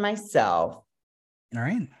Hands to Myself. All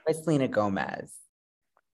right. By Selena Gomez.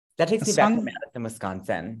 That takes me back to Madison,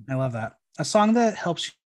 Wisconsin. I love that. A song that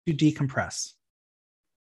helps you decompress.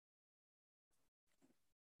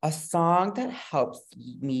 A song that helps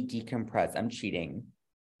me decompress. I'm cheating.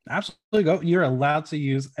 Absolutely. Go. You're allowed to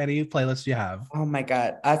use any playlist you have. Oh my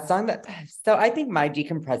God. A song so I think my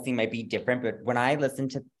decompressing might be different, but when I listen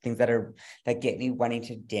to things that get me wanting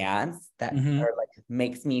to dance, that are like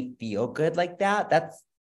makes me feel good like that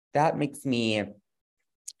makes me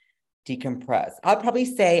decompress. I'll probably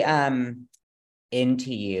say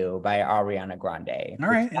Into You by Ariana Grande. All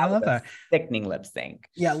right. I love that. Sickening lip sync.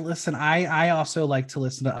 Yeah, listen, I also like to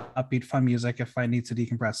listen to upbeat, fun music if I need to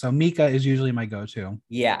decompress. So Mika is usually my go-to.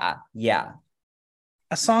 Yeah.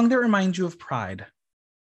 A song that reminds you of pride.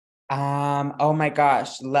 Oh my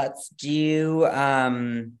gosh. Let's do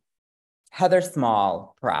Heather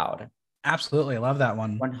Small, Proud. Absolutely. I love that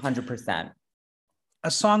one. 100%.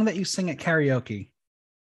 A song that you sing at karaoke.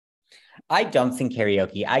 I don't sing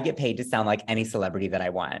karaoke. I get paid to sound like any celebrity that I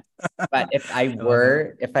want. But if I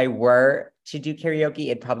were to do karaoke,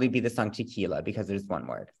 it'd probably be the song Tequila because there's one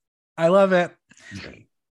word. I love it.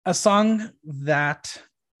 A song that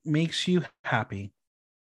makes you happy.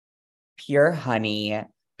 Pure Honey,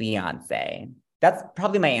 Beyonce. That's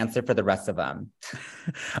probably my answer for the rest of them.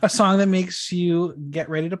 A song that makes you get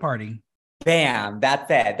ready to party. Bam. That's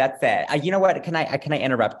it. You know what? Can I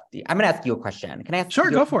interrupt? I'm going to ask you a question. Can I ask? Sure,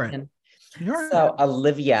 go for it. Sure. So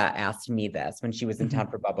Olivia asked me this when she was in town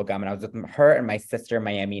for Bubblegum, and I was with her and my sister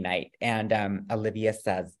Miami night. And Olivia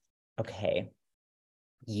says, okay,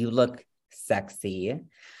 you look sexy.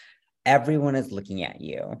 Everyone is looking at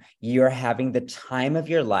you. You're having the time of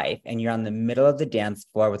your life and you're on the middle of the dance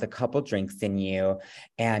floor with a couple drinks in you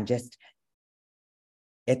and just,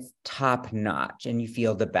 it's top notch and you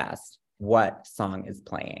feel the best. What song is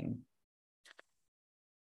playing?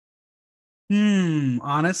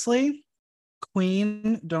 Honestly,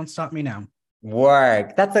 Queen, Don't Stop Me Now.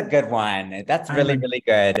 Work. That's a good one. That's really, really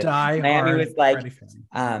good. Miami was like,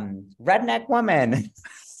 redneck woman.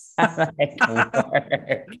 I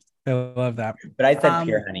love that. But I said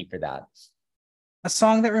Pure Honey for that. A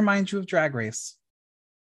song that reminds you of Drag Race.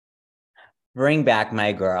 Bring Back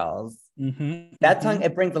My Girls. That song,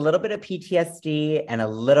 it brings a little bit of PTSD and a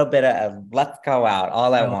little bit of let's go out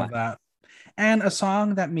all I want. That. And a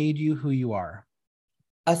song that made you who you are.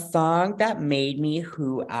 A song that made me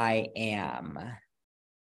who I am.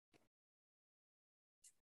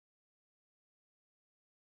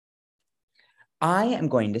 I am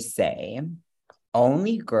going to say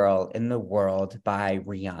Only Girl in the World by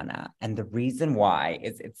Rihanna. And the reason why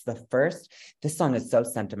is this song is so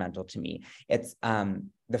sentimental to me. It's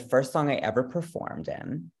the first song I ever performed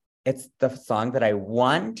in. It's the song that I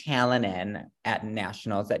won talent in at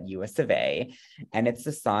nationals at US of A. And it's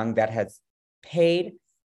the song that has paid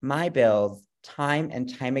my bills time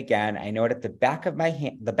and time again. I know it at the back of my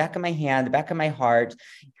hand, the back of my hand, the back of my heart.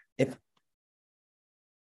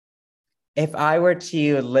 If I were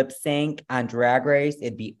to lip sync on Drag Race,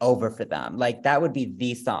 it'd be over for them. Like that would be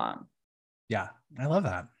the song. Yeah, I love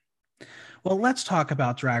that. Well, let's talk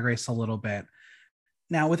about Drag Race a little bit.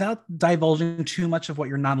 Now, without divulging too much of what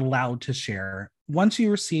you're not allowed to share, once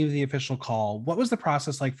you received the official call, what was the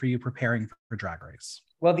process like for you preparing for Drag Race?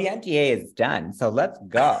 Well, the NDA is done, so let's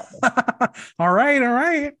go. All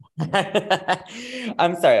right.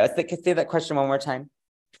 I'm sorry. Say that question one more time.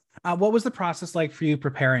 What was the process like for you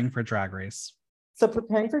preparing for Drag Race? So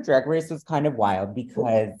preparing for Drag Race was kind of wild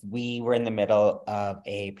because we were in the middle of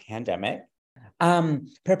a pandemic.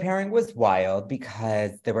 Preparing was wild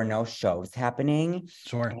because there were no shows happening.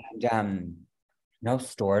 Sure. And no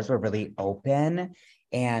stores were really open.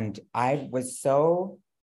 And I was so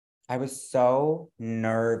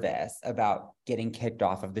nervous about getting kicked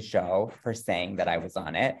off of the show for saying that I was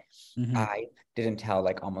on it. Mm-hmm. I didn't tell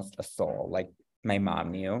like almost a soul. Like my mom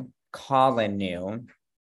knew, Colin knew,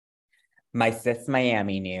 my sis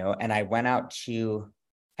Miami knew, and I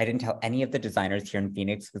didn't tell any of the designers here in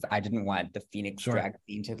Phoenix because I didn't want the Phoenix drag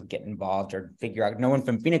scene to get involved or figure out. No one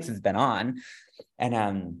from Phoenix has been on.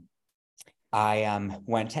 And I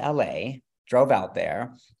went to LA, drove out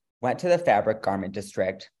there, went to the fabric garment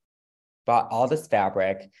district, bought all this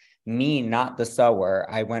fabric. Me, not the sewer,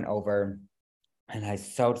 I went over and I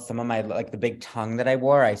sewed some of my, like the big tongue that I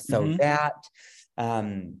wore, I sewed that.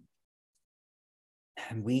 And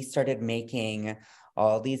we started making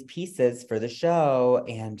all these pieces for the show.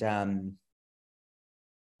 And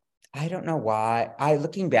I don't know why.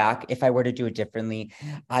 Looking back, if I were to do it differently,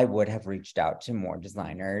 I would have reached out to more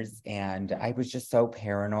designers. And I was just so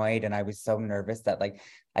paranoid and I was so nervous that like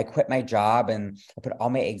I quit my job and I put all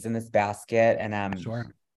my eggs in this basket. And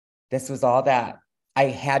this was all that I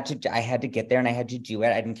had to get there and I had to do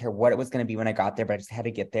it. I didn't care what it was going to be when I got there, but I just had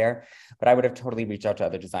to get there. But I would have totally reached out to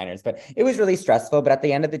other designers. But it was really stressful. But at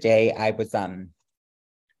the end of the day, I was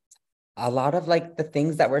a lot of like the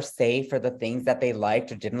things that were safe or the things that they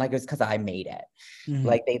liked or didn't like, it was because I made it. Mm-hmm.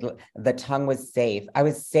 Like the tongue was safe. I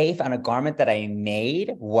was safe on a garment that I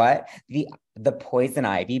made. What? The poison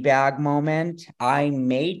ivy bag moment, I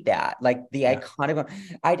made that. Like the iconic one.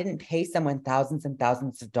 I didn't pay someone thousands and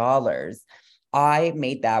thousands of dollars. I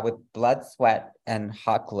made that with blood, sweat, and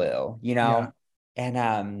hot glue, you know? Yeah.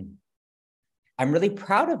 And I'm really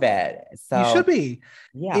proud of it. So you should be.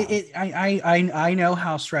 Yeah. I know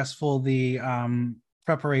how stressful the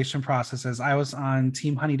preparation process is. I was on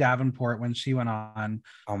Team Honey Davenport when she went on.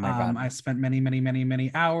 Oh my God. I spent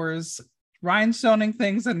many hours rhinestoning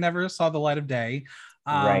things that never saw the light of day.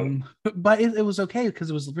 Right. But it was okay because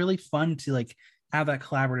it was really fun to like have that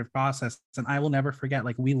collaborative process. And I will never forget,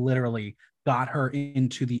 like we literally got her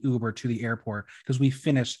into the Uber to the airport because we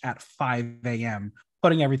finished at 5 a.m.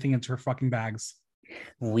 putting everything into her fucking bags.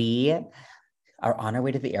 We are on our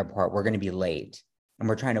way to the airport. We're going to be late and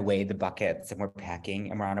we're trying to weigh the buckets and we're packing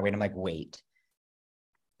and we're on our way. And I'm like, wait.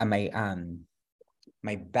 And one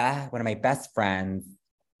of my best friends,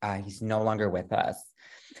 he's no longer with us,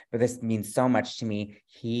 but this means so much to me.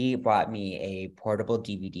 He bought me a portable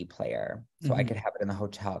DVD player so I could have it in the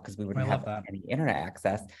hotel because we wouldn't have any internet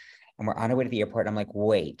access. And we're on our way to the airport. And I'm like,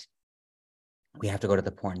 wait, we have to go to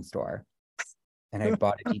the porn store. And I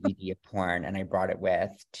bought a DVD of porn and I brought it with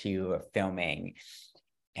to filming.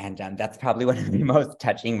 And that's probably one of the most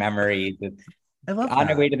touching memories. I love on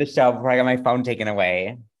our way to the show before I got my phone taken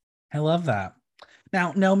away. I love that.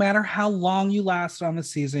 Now, no matter how long you last on the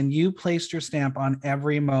season, you placed your stamp on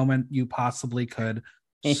every moment you possibly could,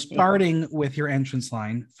 starting with your entrance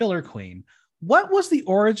line, Filler Queen. What was the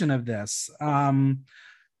origin of this?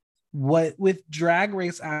 What with Drag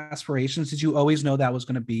Race aspirations, did you always know that was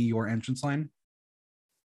going to be your entrance line?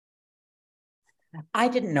 I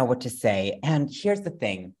didn't know what to say. And here's the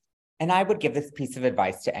thing. And I would give this piece of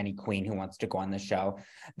advice to any queen who wants to go on the show.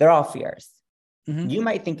 They're all fierce. Mm-hmm. You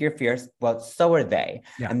might think you're fierce. Well, so are they.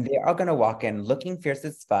 Yeah. And they are going to walk in looking fierce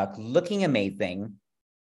as fuck, looking amazing.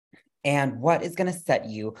 And what is going to set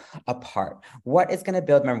you apart? What is going to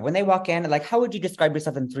build? Remember, when they walk in, like, how would you describe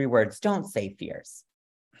yourself in 3 words? Don't say fierce.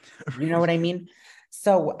 You know what I mean?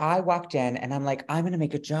 So I walked in and I'm like, I'm going to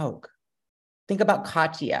make a joke. Think about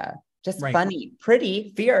Katya, just Right. funny,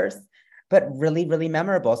 pretty, fierce, but really, really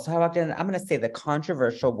memorable. So I walked in and I'm going to say the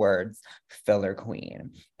controversial words, filler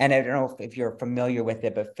queen. And I don't know if you're familiar with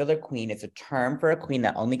it, but filler queen is a term for a queen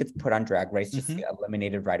that only gets put on Drag Race, just get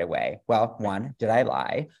eliminated right away. Well, one, did I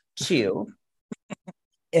lie? Two,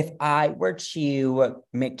 if I were to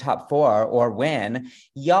make top 4 or win,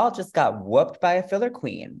 y'all just got whooped by a filler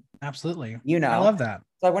queen. Absolutely. You know, I love that.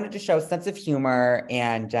 So I wanted to show sense of humor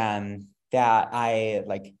and that I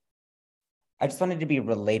just wanted to be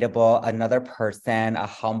relatable, another person, a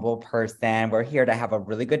humble person. We're here to have a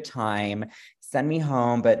really good time. Send me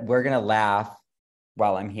home, but we're going to laugh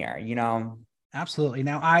while I'm here, you know? Absolutely.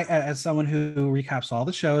 Now, I, as someone who recaps all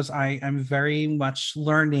the shows, I am very much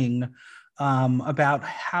learning about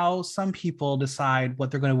how some people decide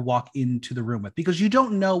what they're going to walk into the room with, because you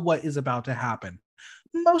don't know what is about to happen.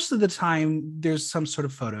 Most of the time, there's some sort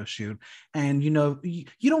of photo shoot, and you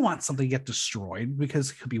don't want something to get destroyed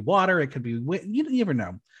because it could be water, it could be you never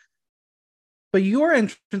know. But your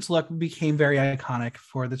entrance look became very iconic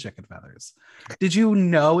for the chicken feathers. Did you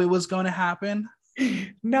know it was going to happen?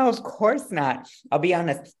 No, of course not. I'll be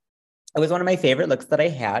honest. It was one of my favorite looks that I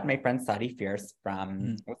had. My friend Sadie Fierce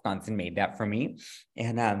from Wisconsin made that for me.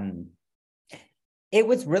 And it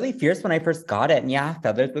was really fierce when I first got it. And yeah,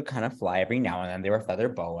 feathers would kind of fly every now and then. They were feather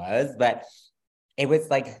boas, but it was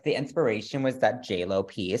like the inspiration was that J-Lo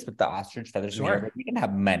piece with the ostrich feathers. Sure. We can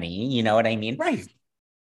have money, you know what I mean? Right.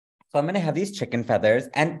 So I'm going to have these chicken feathers.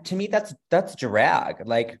 And to me, that's drag.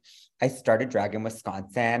 Like I started drag in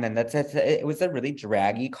Wisconsin and it was a really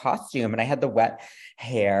draggy costume. And I had the wet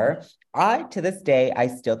hair. To this day, I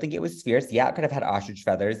still think it was fierce. Yeah, it could have had ostrich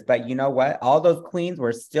feathers, but you know what? All those queens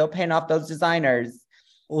were still paying off those designers.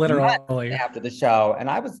 Literally. After the show. And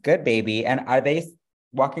I was good, baby. And are they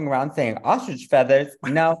walking around saying ostrich feathers?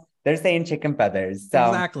 No, they're saying chicken feathers. So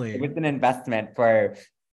exactly. It was an investment for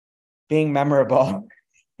being memorable.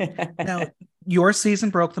 Now, your season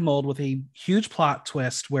broke the mold with a huge plot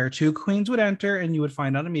twist where 2 queens would enter and you would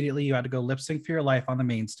find out immediately you had to go lip sync for your life on the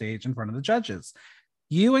main stage in front of the judges.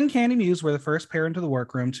 You and Candy Muse were the first pair into the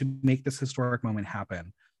workroom to make this historic moment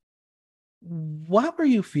happen. What were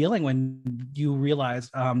you feeling when you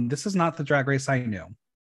realized this is not the Drag Race I knew?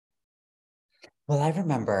 Well, I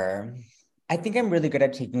remember, I think I'm really good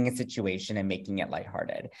at taking a situation and making it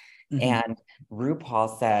lighthearted. And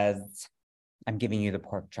RuPaul says, I'm giving you the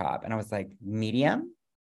pork chop. And I was like, medium?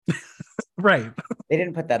 Right. They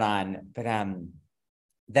didn't put that on. But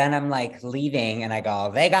then I'm like leaving and I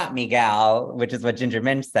go, they got me, gal, which is what Ginger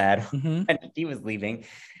Minj said when she was leaving.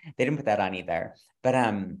 They didn't put that on either. But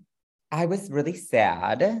I was really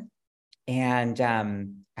sad. And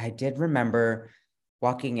I did remember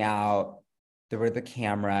walking out. There were the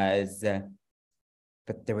cameras,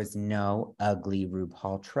 but there was no ugly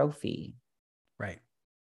RuPaul trophy. Right.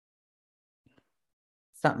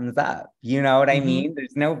 Something's up. You know what I mean?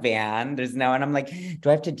 There's no van. And I'm like, do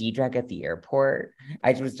I have to de-drag at the airport?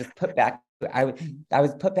 I was just put back. I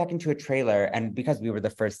was put back into a trailer. And because we were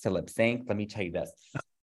the first to lip sync, let me tell you this.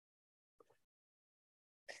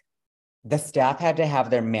 The staff had to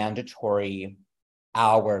have their mandatory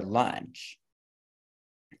hour lunch.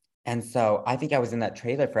 And so I think I was in that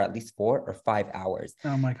trailer for at least 4 or 5 hours.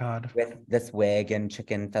 Oh my God. With this wig and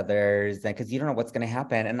chicken feathers, and because you don't know what's going to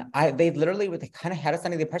happen. And they kind of had us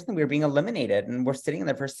under the impression we were being eliminated, and we're sitting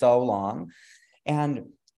there for so long. And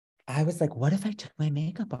I was like, what if I took my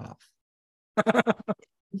makeup off?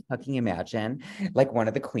 Fucking imagine, like one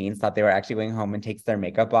of the queens thought they were actually going home and takes their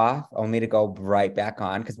makeup off only to go right back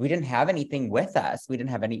on because we didn't have anything with us. We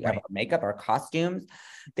didn't have any of our makeup, our costumes.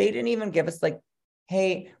 They didn't even give us like,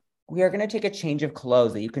 hey, we are going to take a change of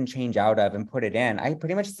clothes that you can change out of and put it in. I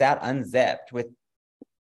pretty much sat unzipped with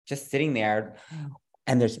just sitting there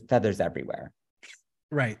and there's feathers everywhere.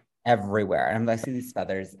 Right. Everywhere. And I see these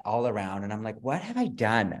feathers all around and I'm like, what have I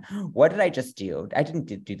done? What did I just do? I didn't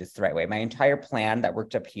do this the right way. My entire plan that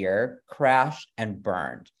worked up here crashed and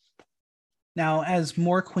burned. Now, as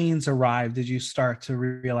more queens arrived, did you start to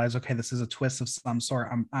realize, okay, this is a twist of some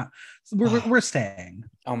sort? We're staying.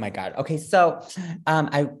 Oh my God. Okay, so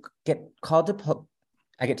I get called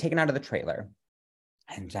I get taken out of the trailer,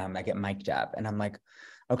 and I get mic'd up, and I'm like,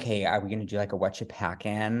 okay, are we gonna do like a what you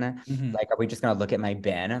packing? Like, are we just gonna look at my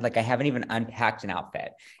bin? Like, I haven't even unpacked an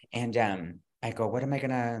outfit, and I go, what am I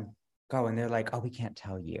gonna go? And they're like, oh, we can't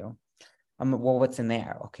tell you. Well, what's in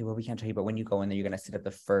there? Okay, well, we can't tell you, but when you go in there, you're going to sit at the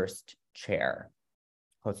first chair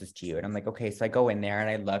closest to you. And I'm like, okay, so I go in there and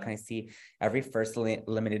I look and I see every first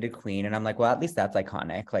eliminated queen. And I'm like, well, at least that's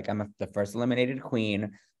iconic. Like I'm the first eliminated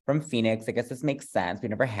queen from Phoenix. I guess this makes sense. We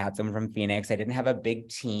never had someone from Phoenix. I didn't have a big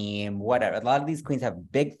team, whatever. A lot of these queens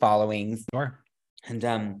have big followings. Sure.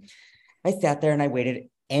 And I sat there and I waited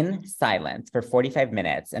in silence for 45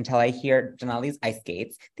 minutes until I hear Denali's ice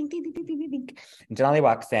skates. Ding, ding, ding, ding, ding, ding. And Denali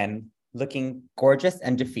walks in looking gorgeous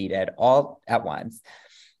and defeated all at once.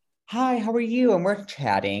 Hi, how are you? And we're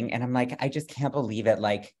chatting. And I'm like, I just can't believe it.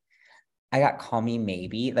 Like, I got Call Me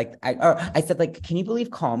Maybe. Like, I said, like, can you believe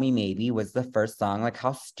Call Me Maybe was the first song? Like,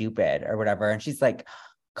 how stupid or whatever. And she's like,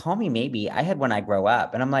 Call Me Maybe. I had When I Grow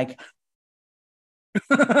Up. And I'm like,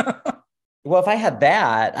 well, if I had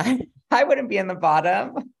that, I wouldn't be in the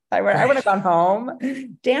bottom. I would have gone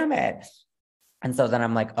home. Damn it. And so then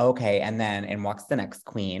I'm like, okay. And then in walks the next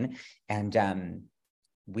queen. And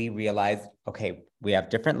we realized, okay, we have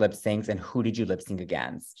different lip syncs, and who did you lip sync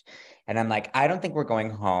against? And I'm like, I don't think we're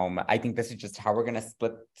going home. I think this is just how we're gonna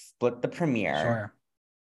split the premiere. Sure.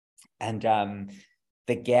 And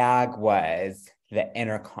the gag was the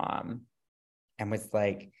intercom, and was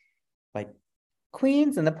like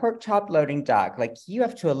queens and the pork chop loading dock, like, you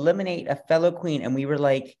have to eliminate a fellow queen. And we were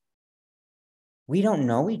like, we don't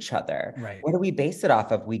know each other. Right. What do we base it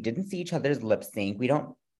off of? We didn't see each other's lip sync. We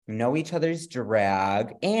don't know each other's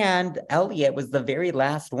drag. And Elliott was the very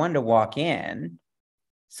last one to walk in.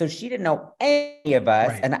 So she didn't know any of us.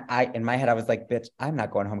 Right. And in my head, I was like, bitch, I'm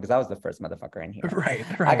not going home because I was the first motherfucker in here. Right.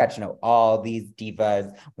 I got to know all these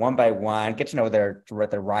divas one by one, get to know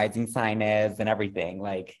what their rising sign is and everything.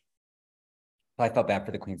 Like, I felt bad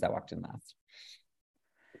for the queens that walked in last.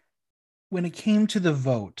 When it came to the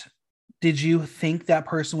vote, did you think that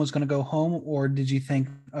person was going to go home, or did you think,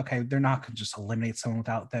 okay, they're not going to just eliminate someone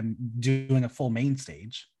without them doing a full main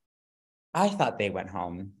stage? I thought they went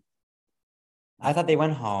home. And I thought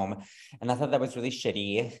that was really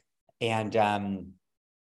shitty. And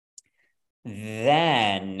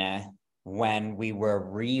then when we were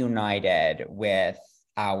reunited with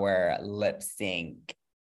our lip sync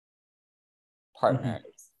partners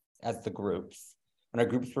as the groups, when our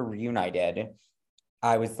groups were reunited,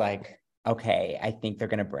 I was like, okay, I think they're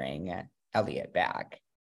going to bring Elliott back.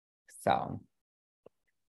 So.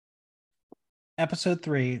 Episode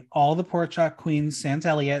 3, all the pork chop queens sans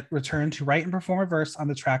Elliott returned to write and perform a verse on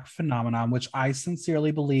the track Phenomenon, which I sincerely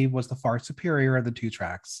believe was the far superior of the two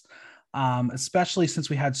tracks, especially since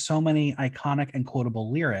we had so many iconic and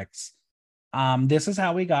quotable lyrics. This is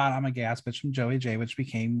how we got I'm a Gas Bitch from Joey J, which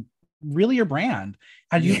became really your brand.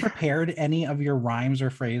 Had you prepared any of your rhymes or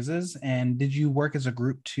phrases, and did you work as a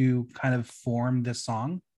group to kind of form this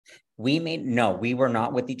song? We were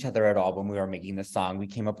not with each other at all when we were making the song. We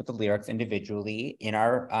came up with the lyrics individually in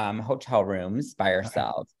our hotel rooms by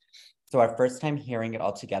ourselves. Okay. So our first time hearing it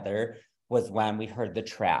all together was when we heard the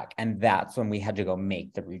track, and that's when we had to go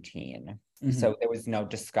make the routine. Mm-hmm. So there was no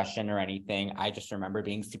discussion or anything. I just remember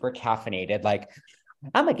being super caffeinated, like,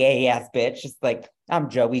 I'm a gay ass bitch. Just like, I'm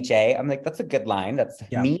Joey J. I'm like, that's a good line. That's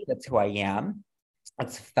me. That's who I am.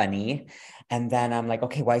 That's funny. And then I'm like,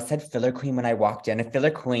 okay, well, I said filler queen when I walked in. A filler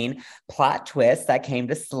queen, plot twist, I came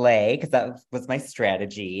to slay because that was my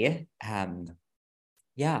strategy.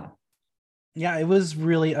 Yeah, it was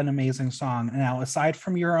really an amazing song. Now, aside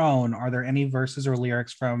from your own, are there any verses or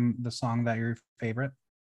lyrics from the song that are your favorite?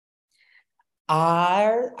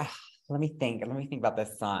 Let me think about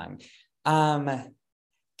this song.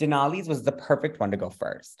 Denali's was the perfect one to go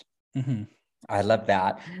first. Mm-hmm. I love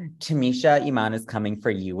that. Tamisha Iman Is Coming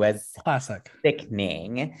For You was classic.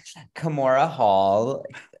 Sickening. Kimora Hall,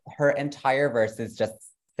 her entire verse is just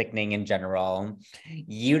sickening in general.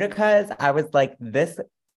 Utica's, I was like, this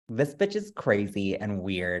bitch is crazy and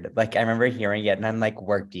weird. Like, I remember hearing it and I'm like,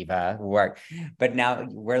 work, diva, work. But now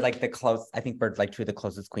we're like I think we're like two of the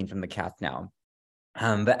closest queens from the cast now.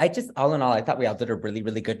 But I just, all in all, I thought we all did a really,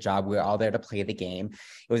 really good job. We were all there to play the game.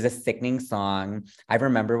 It was a sickening song. I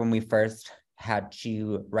remember when we first had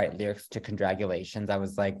to write lyrics to Congratulations, I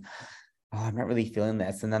was like, oh, I'm not really feeling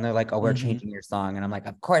this. And then they're like, oh, we're changing your song. And I'm like,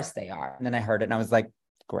 of course they are. And then I heard it and I was like,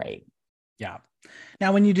 great. Yeah.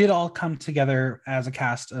 Now, when you did all come together as a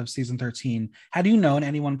cast of season 13, had you known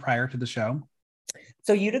anyone prior to the show?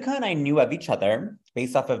 So Utica and I knew of each other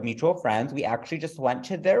based off of mutual friends. We actually just went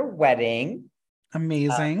to their wedding.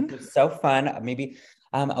 Amazing. It was so fun. Maybe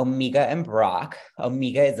Omega and Brock.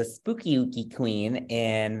 Omega is a spooky ookie queen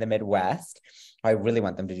in the Midwest. I really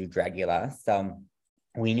want them to do Dragula. So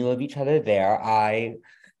we knew of each other there. I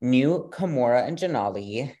knew Kimora and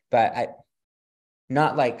Janali, but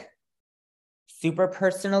not like super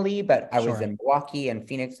personally, but I was in Milwaukee and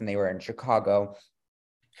Phoenix and they were in Chicago.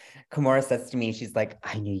 Kimora says to me, she's like,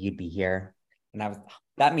 I knew you'd be here. And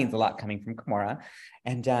that means a lot coming from Kimora.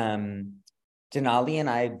 And Denali and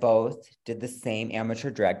I both did the same amateur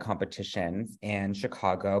drag competitions in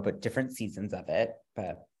Chicago, but different seasons of it.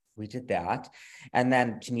 But we did that. And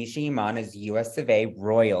then Tanisha Iman is US of A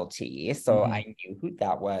royalty. So I knew who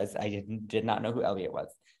that was. I did not know who Elliot was.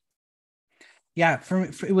 Yeah,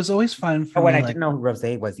 it was always fun for me. And I didn't know who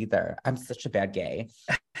Rosé was either. I'm such a bad gay.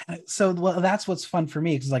 So that's what's fun for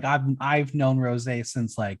me, because like I've known Rosé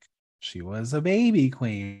since like she was a baby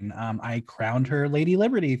queen. I crowned her Lady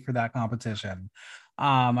Liberty for that competition.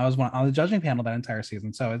 I was on the judging panel that entire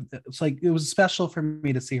season, so it's like it was special for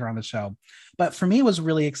me to see her on the show. But for me, it was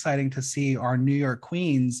really exciting to see our New York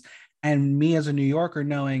queens, and me as a New Yorker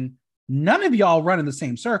knowing none of y'all run in the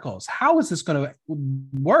same circles. How is this going to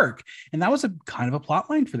work? And that was a kind of a plot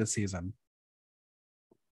line for the season.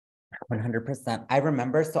 100%. I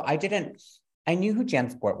remember. So I knew who Jan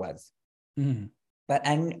Sport was, but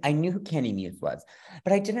I knew who Candy Muse was,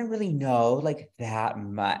 but I didn't really know like that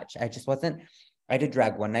much. I did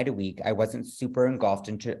drag one night a week. I wasn't super engulfed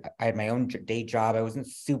I had my own day job. I wasn't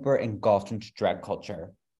super engulfed into drag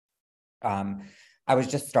culture. I was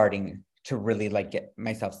just starting to really like get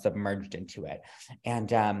myself submerged into it. And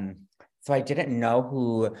so I didn't know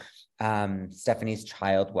who Stephanie's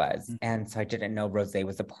Child was. And so I didn't know Rosé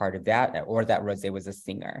was a part of that, or that Rosé was a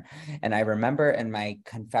singer. And I remember in my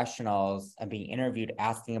confessionals being interviewed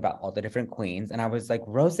asking about all the different queens. And I was like,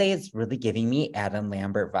 Rosé is really giving me Adam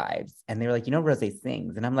Lambert vibes. And they were like, Rosé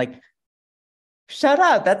sings. And I'm like, shut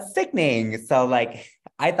up, that's sickening. So like,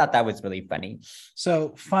 I thought that was really funny.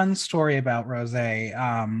 So fun story about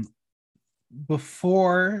Rosé.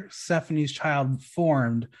 Before Stephanie's Child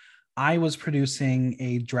formed, I was producing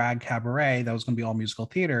a drag cabaret that was going to be all musical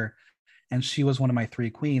theater, and she was one of my 3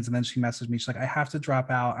 queens. And then she messaged me, she's like, I have to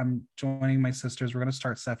drop out, I'm joining my sisters, we're going to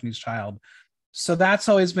start Stephanie's Child. So that's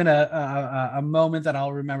always been a moment that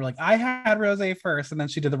I'll remember. Like, I had Rosé first, and then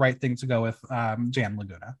she did the right thing to go with Jan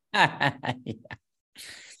Laguna. Yeah.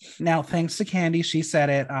 Now, thanks to Candy, she said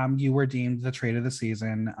it, you were deemed the trade of the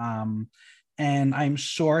season. And I'm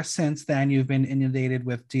sure since then you've been inundated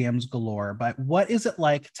with DMs galore, but what is it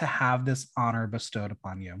like to have this honor bestowed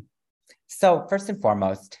upon you? So first and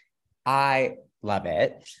foremost, I love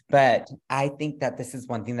it, but I think that this is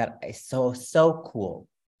one thing that is so cool.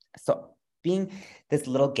 So being this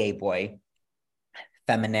little gay boy,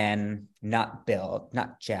 feminine, not built,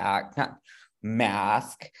 not jacked, not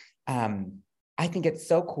mask, I think it's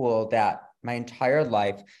so cool that my entire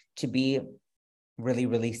life to be really,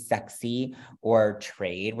 really sexy or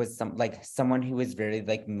trade was someone who was very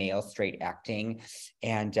like male straight acting.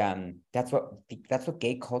 And that's what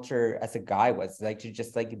gay culture as a guy was like, to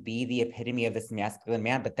just like be the epitome of this masculine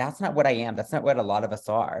man. But that's not what I am. That's not what a lot of us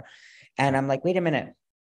are. And I'm like, wait a minute,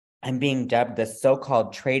 I'm being dubbed the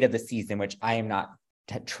so-called trade of the season, which I am not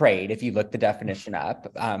trade if you look the definition up.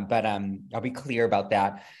 But I'll be clear about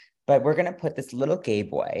that. But we're gonna put this little gay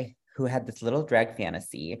boy who had this little drag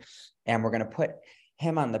fantasy, and we're going to put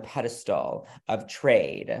him on the pedestal of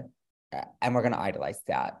trade, and we're going to idolize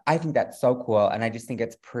that. I think that's so cool. And I just think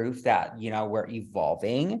it's proof that, we're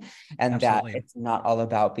evolving, and Absolutely. That it's not all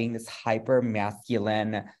about being this hyper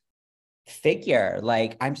masculine figure.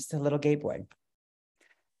 Like, I'm just a little gay boy.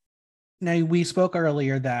 Now, we spoke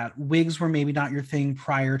earlier that wigs were maybe not your thing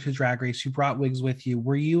prior to Drag Race. You brought wigs with you.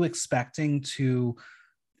 Were you expecting to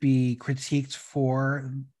be critiqued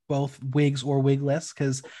for both wigs or wigless?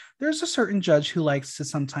 Because there's a certain judge who likes to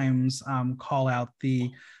sometimes call out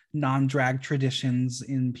the non-drag traditions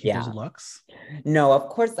in people's looks. No, of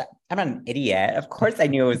course, I'm not an idiot. Of course I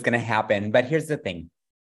knew it was going to happen. But here's the thing.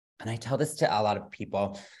 And I tell this to a lot of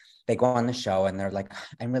people. They go on the show and they're like,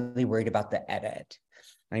 I'm really worried about the edit.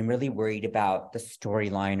 I'm really worried about the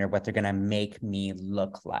storyline or what they're going to make me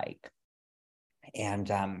look like.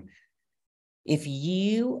 And if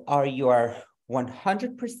you are your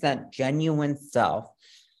 100% genuine self,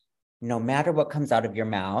 no matter what comes out of your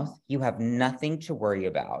mouth, you have nothing to worry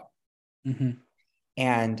about. Mm-hmm.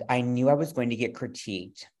 And I knew I was going to get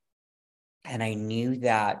critiqued. And I knew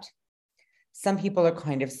that some people are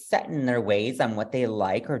kind of set in their ways on what they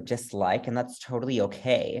like or dislike, and that's totally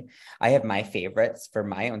okay. I have my favorites for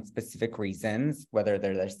my own specific reasons, whether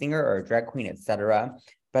they're a singer or a drag queen, etc.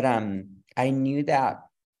 But I knew that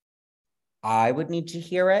I would need to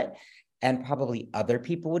hear it, and probably other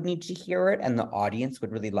people would need to hear it, and the audience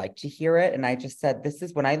would really like to hear it. And I just said, this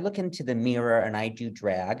is when I look into the mirror and I do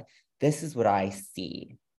drag, this is what I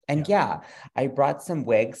see. And I brought some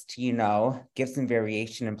wigs to, give some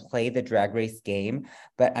variation and play the Drag Race game.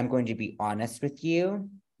 But I'm going to be honest with you.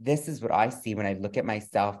 This is what I see when I look at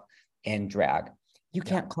myself in drag. You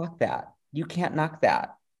can't clock that. You can't knock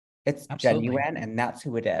that. It's Absolutely. Genuine, and that's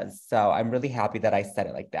who it is. So I'm really happy that I said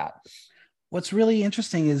it like that. What's really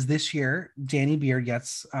interesting is this year, Danny Beard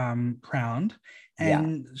gets crowned, Yeah.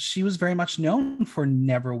 and she was very much known for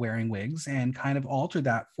never wearing wigs and kind of altered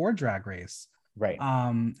that for Drag Race. Right.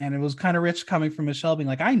 And it was kind of rich coming from Michelle being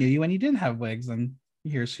like, I knew you when you didn't have wigs. And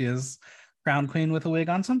here she is, crown queen with a wig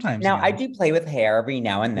on sometimes. Now, again. I do play with hair every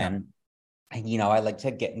now and Yeah. then. And, you know, I like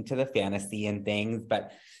to get into the fantasy and things,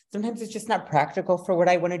 but sometimes it's just not practical for what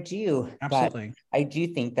I want to do. Absolutely. But I do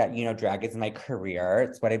think that, you know, drag is my career.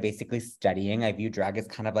 It's what I'm basically studying. I view drag as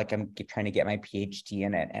kind of like I'm trying to get my PhD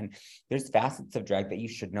in it. And there's facets of drag that you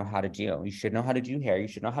should know how to do. You should know how to do hair. You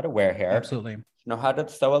should know how to wear hair. Absolutely. Know how to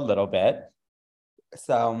sew a little bit.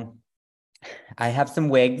 So I have some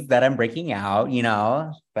wigs that I'm breaking out, you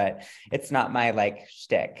know, but it's not my like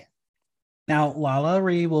shtick. Now, Lala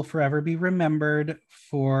Ree will forever be remembered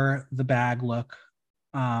for the bag look.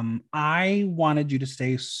 I wanted you to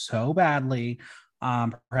stay so badly.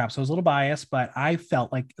 Perhaps I was a little biased, but I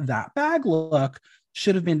felt like that bag look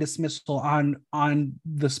should have been dismissal on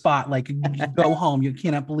the spot. Like, go home. You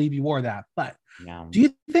cannot believe you wore that. But Yeah. do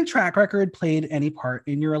you think track record played any part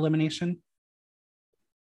in your elimination?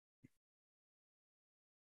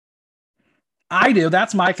 I do.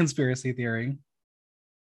 That's my conspiracy theory.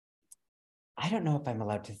 I don't know if I'm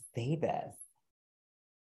allowed to say this.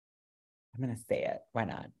 I'm going to say it. Why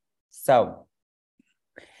not? So,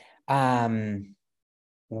 I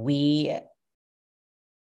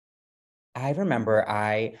remember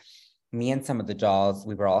me and some of the dolls,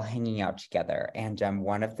 we were all hanging out together, and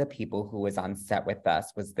one of the people who was on set with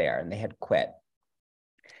us was there, and they had quit.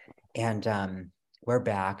 And we're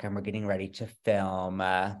back, and we're getting ready to film.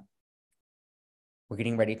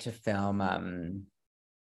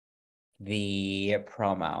 The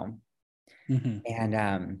promo. Mm-hmm.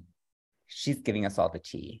 And she's giving us all the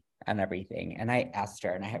tea and everything. And I asked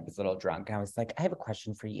her, and I was a little drunk, and I was like, I have a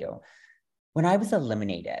question for you. When I was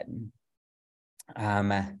eliminated,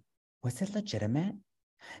 was it legitimate?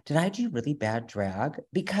 Did I do really bad drag?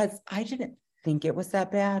 Because I didn't think it was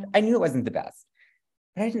that bad. I knew it wasn't the best,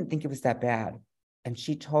 but I didn't think it was that bad. And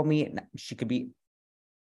she told me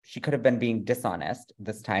she could have been being dishonest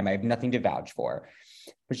this time. I have nothing to vouch for.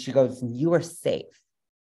 But she goes, you are safe.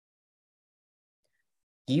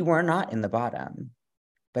 You were not in the bottom.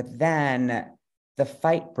 But then the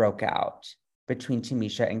fight broke out between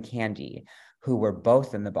Tamisha and Candy, who were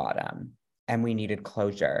both in the bottom, and we needed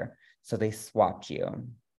closure. So they swapped you.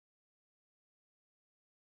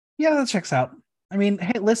 Yeah, that checks out. I mean,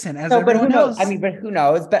 hey, listen, as everyone knows. But who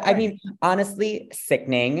knows? But right. I mean, honestly,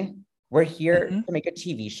 sickening. We're here to make a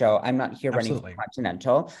TV show. I'm not here running for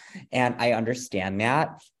Continental. And I understand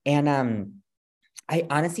that. And I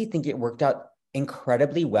honestly think it worked out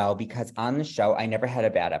incredibly well, because on the show, I never had a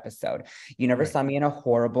bad episode. You never saw me in a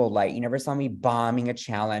horrible light. You never saw me bombing a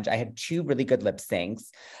challenge. I had 2 really good lip syncs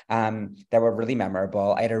that were really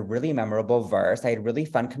memorable. I had a really memorable verse. I had really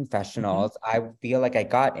fun confessionals. I feel like I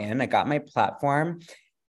got my platform,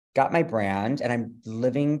 got my brand, and I'm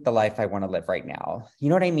living the life I want to live right now. You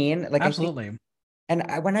know what I mean? Like, absolutely.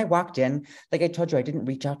 When I walked in, like I told you, I didn't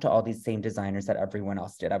reach out to all these same designers that everyone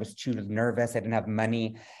else did. I was too nervous. I didn't have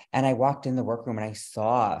money. And I walked in the workroom and I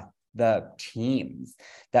saw the teams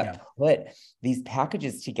that put these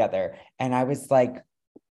packages together. And I was like,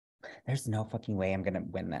 there's no fucking way I'm going to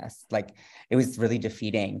win this. Like, it was really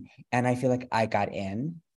defeating. And I feel like I got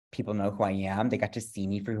in. People know who I am. They got to see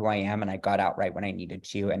me for who I am. And I got out right when I needed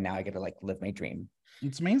to. And now I get to like live my dream.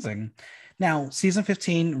 It's amazing. Now, season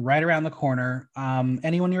 15, right around the corner.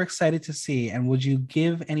 Anyone you're excited to see? And would you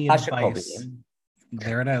give any advice?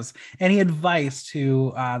 There it is. Any advice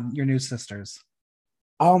to your new sisters?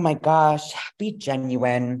 Oh my gosh. Be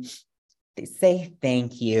genuine. Say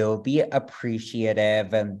thank you. Be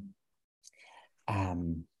appreciative.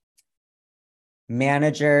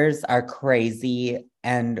 Managers are crazy.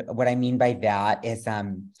 And what I mean by that is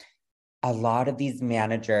a lot of these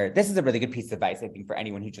managers, this is a really good piece of advice, I think, for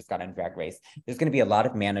anyone who just got on Drag Race. There's going to be a lot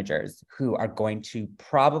of managers who are going to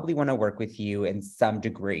probably want to work with you in some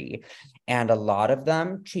degree. And a lot of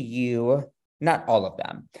them to you, not all of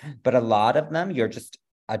them, but a lot of them, you're just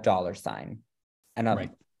a dollar sign.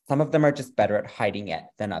 And some of them are just better at hiding it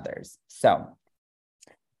than others. So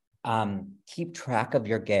keep track of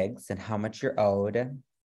your gigs and how much you're owed.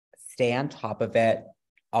 Stay on top of it.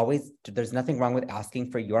 Always, there's nothing wrong with asking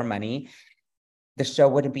for your money. The show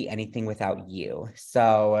wouldn't be anything without you.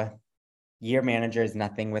 So your manager is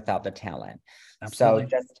nothing without the talent. Absolutely. So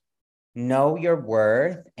just know your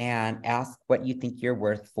worth and ask what you think you're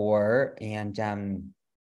worth for. And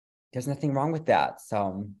there's nothing wrong with that.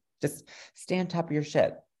 So just stay on top of your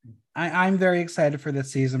shit. I'm very excited for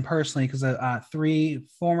this season personally, because 3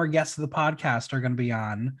 former guests of the podcast are going to be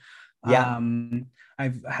on. Yeah.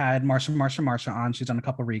 I've had Marsha on. She's done a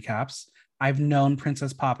couple recaps. I've known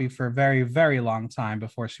Princess Poppy for a very, very long time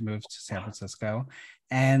before she moved to San Francisco.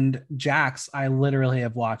 And Jax, I literally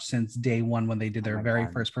have watched since day one when they did their very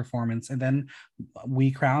first performance. And then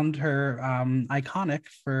we crowned her iconic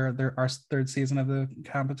for our third season of the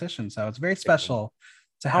competition. So it's very special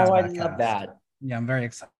to have I that love cast. that. Yeah, I'm very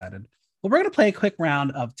excited. Well, we're going to play a quick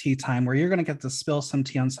round of tea time where you're going to get to spill some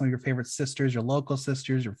tea on some of your favorite sisters, your local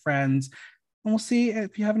sisters, your friends, and we'll see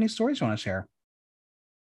if you have any stories you want to share.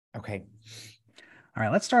 Okay. All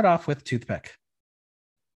right, let's start off with Toothpick.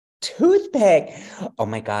 Toothpick. Oh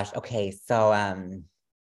my gosh. Okay. So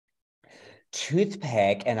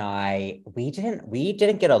Toothpick and we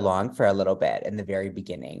didn't get along for a little bit in the very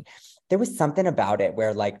beginning. There was something about it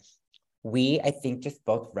where like I think just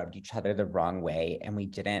both rubbed each other the wrong way. And we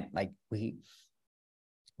didn't like, it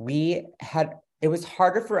was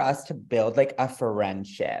harder for us to build like a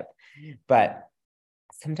friendship, but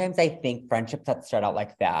sometimes I think friendships that start out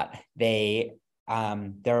like that, they're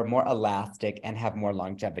more elastic and have more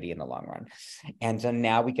longevity in the long run. And so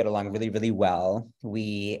now we get along really, really well.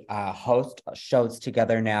 We host shows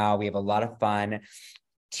together now. We have a lot of fun.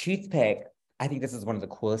 Toothpick, I think this is one of the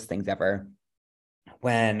coolest things ever.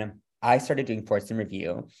 When I started doing Force and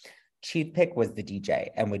Review, Toothpick was the DJ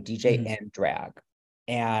and would DJ in drag,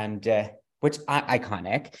 and which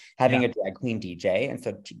iconic, having a drag queen DJ, and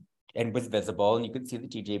so and was visible, and you could see the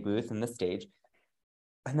DJ booth and the stage.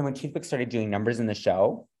 And then when Toothpick started doing numbers in the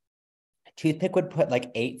show, Toothpick would put like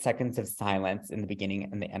 8 seconds of silence in the beginning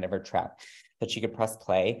and the end of her track that she could press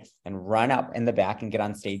play and run up in the back and get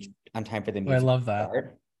on stage on time for the music. I love that.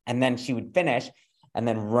 Start. And then she would finish and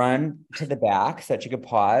then run to the back so that she could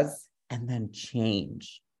pause and then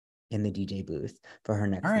change in the DJ booth for her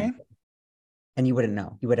next number. And you wouldn't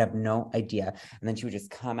know. You would have no idea. And then she would just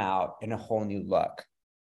come out in a whole new look.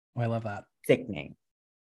 Oh, I love that. Sickening.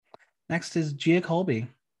 Next is Gia Colby.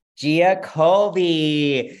 Gia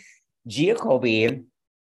Colby. Gia Colby,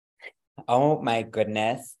 oh my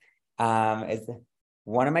goodness, is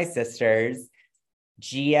one of my sisters.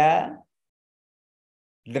 Gia,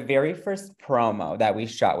 the very first promo that we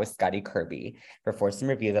shot with Scotty Kirby for Force and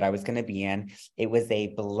Review that I was going to be in, it was a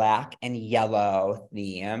black and yellow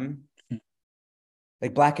theme,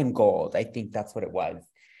 like black and gold. I think that's what it was.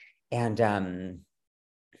 And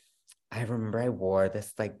I remember I wore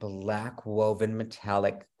this like black woven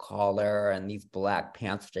metallic collar and these black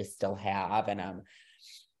pants, which I still have. And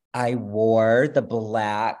I wore the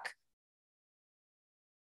black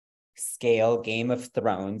scale Game of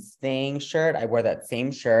Thrones thing shirt. I wore that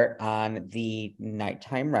same shirt on the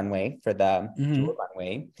nighttime runway for the dual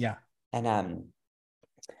runway. Yeah. And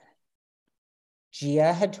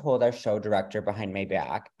Gia had told our show director behind my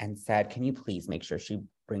back and said, can you please make sure she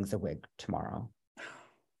brings a wig tomorrow?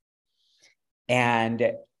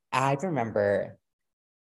 And I remember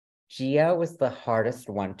Gia was the hardest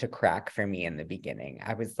one to crack for me in the beginning.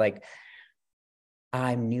 I was like,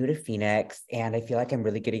 I'm new to Phoenix and I feel like I'm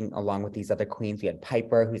really getting along with these other queens. We had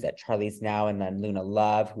Piper, who's at Charlie's now, and then Luna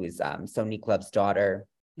Love, who is Sonique Love's daughter.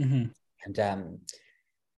 And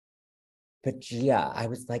but Gia, I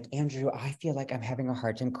was like, Andrew, I feel like I'm having a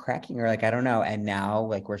hard time cracking her. Like, I don't know. And now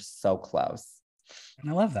like we're so close.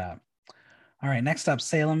 I love that. All right, next up,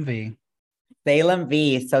 Salem V. Salem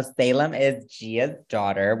V. So Salem is Gia's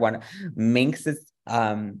daughter. Minx is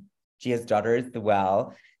Gia's daughter as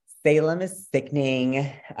well. Salem is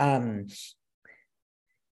sickening.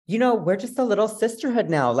 You know, we're just a little sisterhood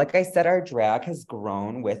now. Like I said, our drag has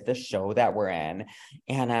grown with the show that we're in.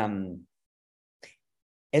 And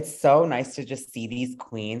it's so nice to just see these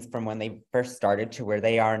queens from when they first started to where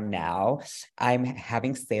they are now. I'm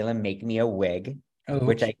having Salem make me a wig,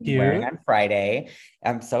 which I'm wearing on Friday.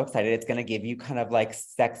 I'm so excited. It's going to give you kind of like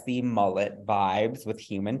sexy mullet vibes with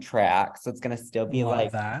human tracks. So it's going to still be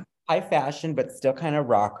like that. High fashion, but still kind of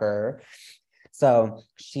rocker. So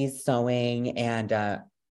she's sewing and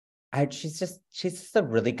she's just a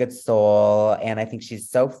really good soul. And I think she's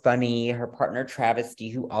so funny. Her partner, Travesty,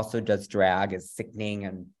 who also does drag, is sickening.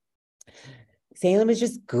 And Salem is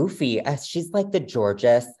just goofy. She's like the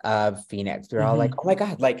Georges of Phoenix. We're all like, oh my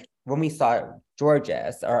God, like when we saw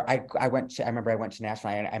Georges, or I remember I went to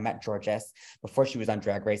National and I met Georges before she was on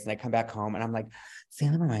Drag Race, and I come back home and I'm like,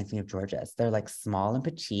 Salem reminds me of Georges. They're like small and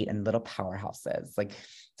petite and little powerhouses. Like,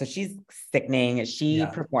 so she's sickening. She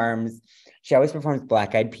always performs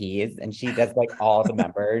Black Eyed Peas, and she does like all the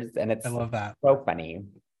members, and it's I love that. So funny.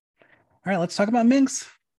 All right, let's talk about Minx.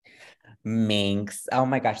 Minx. Oh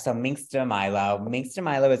my gosh. So Minx DeMilo. Minx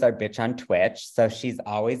DeMilo is our bitch on Twitch. So she's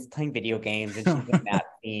always playing video games and she's in that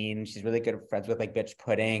scene. She's really good friends with like Bitch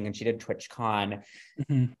Pudding, and she did TwitchCon.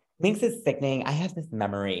 Minx is sickening. I have this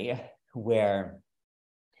memory where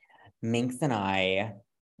Minx and I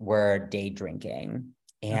were day drinking,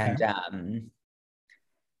 and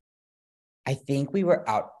I think we were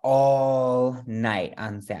out all night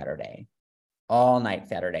on Saturday,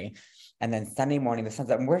 and then Sunday morning the sun's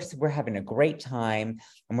up, and we're having a great time,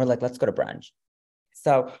 and we're like, let's go to brunch.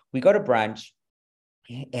 So we go to brunch,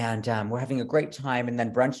 and we're having a great time, and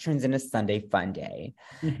then brunch turns into Sunday fun day,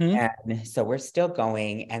 and so we're still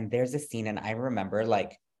going, and there's a scene, and I remember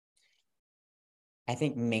like, I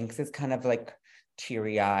think Minx is kind of like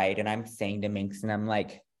teary-eyed, and I'm saying to Minx, and I'm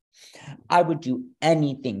like, I would do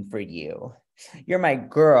anything for you. You're my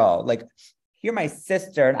girl. Like, you're my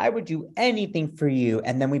sister, and I would do anything for you.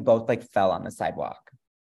 And then we both like fell on the sidewalk.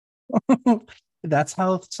 That's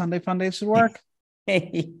how Sunday Fun Day should work.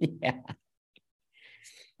 Yeah.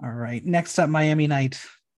 All right. Next up, Miami Night.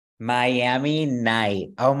 Miami Night.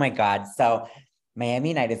 Oh my God. So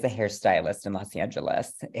Miami Night is a hairstylist in Los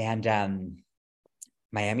Angeles. And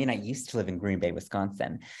Miami Night used to live in Green Bay,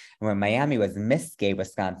 Wisconsin. And when Miami was Miss Gay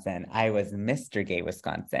Wisconsin, I was Mr. Gay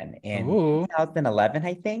Wisconsin in 2011,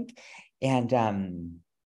 I think. And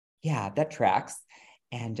yeah, that tracks.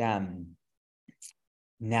 And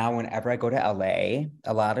now whenever I go to LA,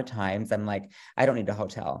 a lot of times I'm like, I don't need a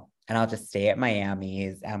hotel. And I'll just stay at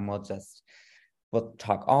Miami's, and we'll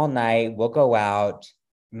talk all night. We'll go out.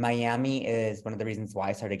 Miami is one of the reasons why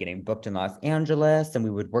I started getting booked in Los Angeles, and we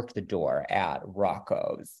would work the door at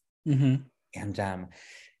Rocco's. And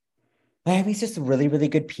Miami's just really, really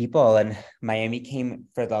good people. And Miami came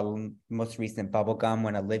for the most recent Bubblegum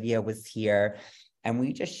when Olivia was here, and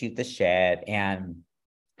we just shoot the shit. And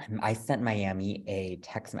I sent Miami a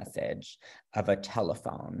text message of a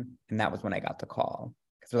telephone, and that was when I got the call.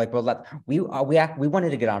 So like, well, we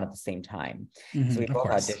wanted to get on at the same time. So we both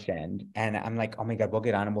auditioned, and I'm like, oh my God, we'll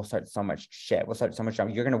get on and we'll start so much shit. We'll start so much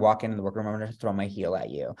drama. You're going to walk in the workroom. I'm going to throw my heel at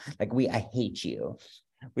you. Like I hate you.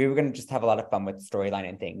 We were going to just have a lot of fun with storyline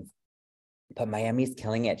and things. But Miami's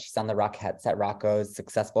killing it. She's on the Rockettes at Rocco's,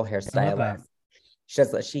 successful hairstylist. She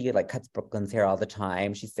like cuts Brooklyn's hair all the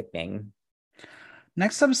time. She's sickening.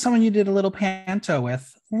 Next up is someone you did a little panto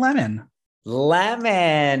with, Lemon.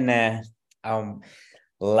 Lemon, man.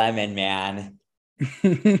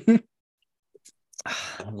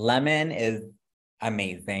 Lemon is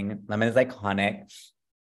amazing. Lemon is iconic.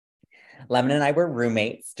 Lemon and I were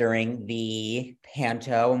roommates during the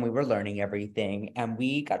panto, and we were learning everything, and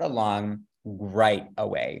we got along right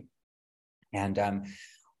away. And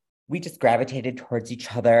we just gravitated towards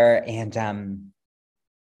each other, and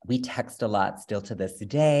we text a lot still to this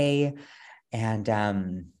day.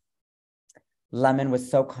 And Lemon was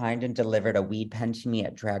so kind and delivered a weed pen to me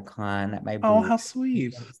at DragCon at my booth. Oh, how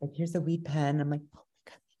sweet. She's like, here's a weed pen. I'm like, oh my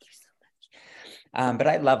God, thank you so much. But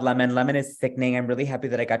I love Lemon. Lemon is sickening. I'm really happy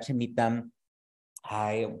that I got to meet them.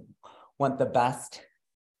 I want the best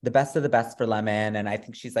of the best for Lemon. And I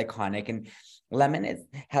think she's iconic. And Lemon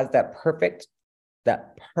has that perfect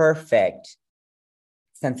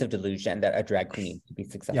sense of delusion that a drag queen needs to be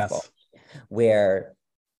successful. Yes. Where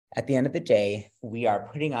at the end of the day, we are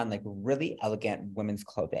putting on like really elegant women's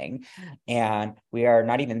clothing, and we are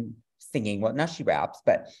not even singing. Well, now she raps,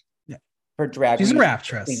 but for drag, she's a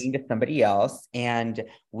raptress singing to somebody else. And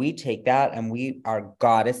we take that, and we are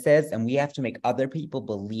goddesses, and we have to make other people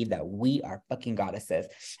believe that we are fucking goddesses.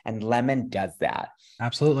 And Lemon does that.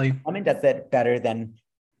 Absolutely. Lemon does it better than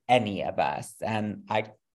any of us. And I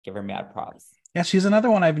give her mad props. Yeah, she's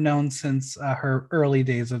another one I've known since her early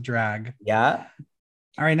days of drag. Yeah.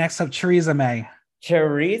 All right, next up, Theresa May.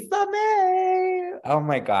 Theresa May. Oh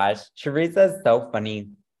my gosh. Theresa is so funny.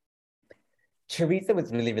 Theresa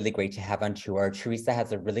was really, really great to have on tour. Theresa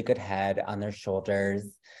has a really good head on their shoulders.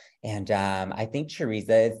 And I think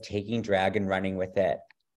Theresa is taking drag and running with it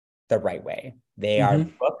the right way. They are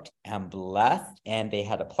booked and blessed, and they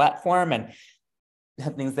had a platform and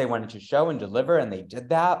had things they wanted to show and deliver, and they did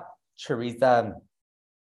that. Theresa,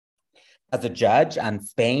 as a judge on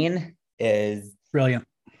Spain, is brilliant.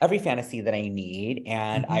 Every fantasy that I need,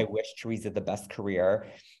 and I wish Theresa the best career,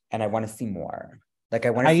 and I want to see more. Like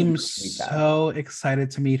I am so excited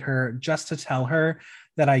to meet her, just to tell her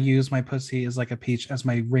that I use my pussy is like a peach as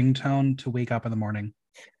my ringtone to wake up in the morning.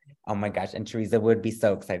 Oh my gosh, and Theresa would be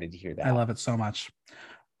so excited to hear that. I love it so much.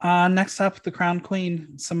 Next up, the crown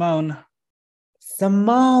queen, Simone.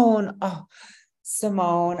 Simone,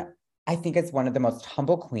 I think it's one of the most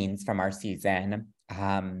humble queens from our season.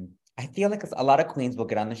 I feel like a lot of queens will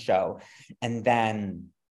get on the show, and then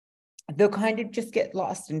they'll kind of just get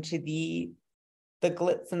lost into the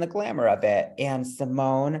glitz and the glamour of it. And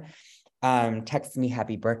Simone texts me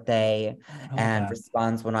happy birthday I love and that.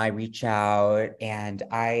 responds when I reach out. And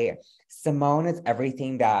Simone is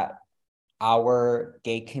everything that our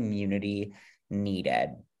gay community needed.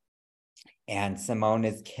 And Simone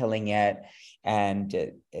is killing it. And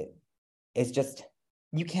it's just,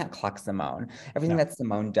 you can't clock Simone. Everything No. that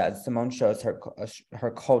Simone does, Simone shows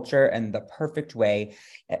her culture in the perfect way.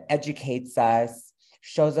 It educates us,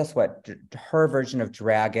 shows us what her version of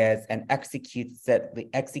drag is, and executes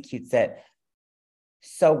it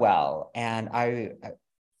so well. And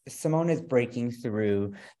Simone is breaking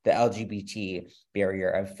through the LGBT barrier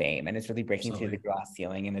of fame, and it's really breaking through the glass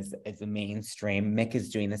ceiling and is a mainstream. Mick is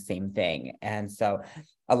doing the same thing. And so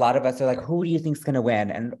a lot of us are like, who do you think's gonna win?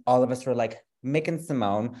 And all of us were like, Mick and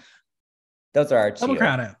Simone, those are our two. Double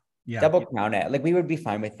crown it. Yeah. Double crown it. Like, we would be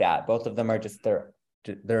fine with that. Both of them are just,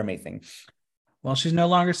 they're amazing. Well, she's no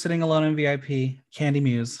longer sitting alone in VIP. Candy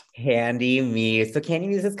Muse. Candy Muse. So Candy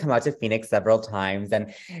Muse has come out to Phoenix several times,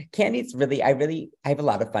 and Candy's really, I have a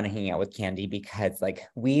lot of fun hanging out with Candy because like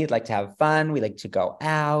we like to have fun. We like to go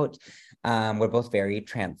out. We're both very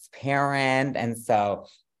transparent, and so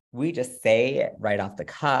we just say it right off the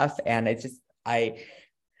cuff, and it's just I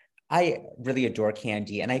really adore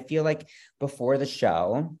Candy, and I feel like before the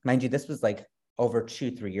show, mind you, this was like over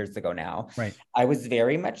 2-3 years ago now. Right. I was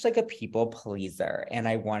very much like a people pleaser, and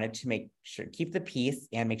I wanted to make sure, keep the peace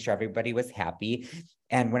and make sure everybody was happy.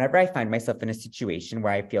 And whenever I find myself in a situation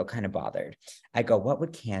where I feel kind of bothered, I go, what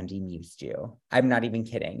would Candy Muse do? I'm not even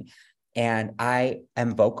kidding. And I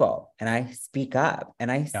am vocal and I speak up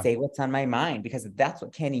and I say what's on my mind, because that's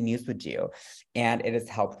what Candy Muse would do. And it has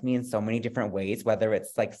helped me in so many different ways, whether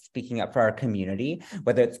it's like speaking up for our community,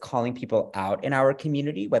 whether it's calling people out in our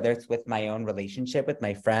community, whether it's with my own relationship with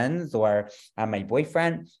my friends or my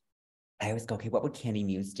boyfriend. I always go, okay, what would Candy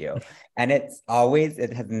Muse do? And it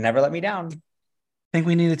has never let me down. I think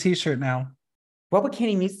we need a t-shirt now. What would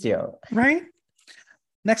Candy Muse do? Right?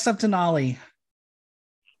 Next up, Denali.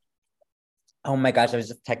 Oh my gosh, I was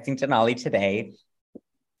just texting Denali today.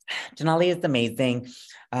 Denali is amazing.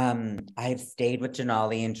 I've stayed with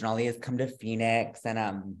Denali, and Denali has come to Phoenix,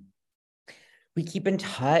 and we keep in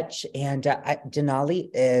touch. And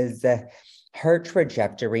Denali her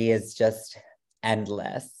trajectory is just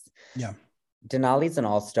endless. Yeah. Denali's an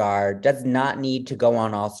all-star, does not need to go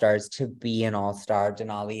on All-Stars to be an all-star.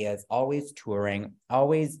 Denali is always touring,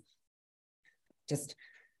 always just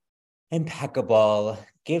impeccable,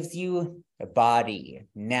 gives you a body,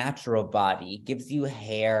 natural body, gives you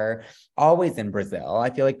hair, always in Brazil. I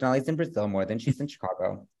feel like Denali's in Brazil more than she's in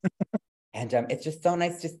Chicago. And it's just so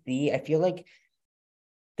nice to see. I feel like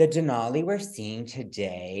the Denali we're seeing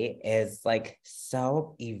today is like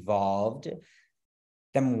so evolved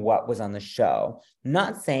than what was on the show.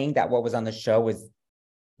 Not saying that what was on the show was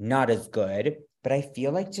not as good, but I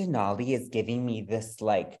feel like Denali is giving me this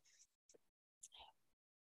like,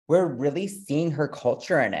 we're really seeing her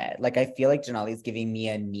culture in it. Like, I feel like Denali's giving me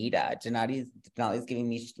Anita. Denali's giving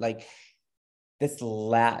me like this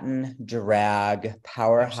Latin drag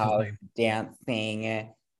powerhouse dancing,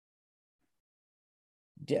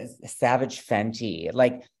 Savage Fenty.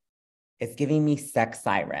 Like, it's giving me Sex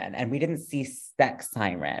Siren, and we didn't see Sex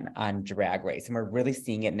Siren on Drag Race, and we're really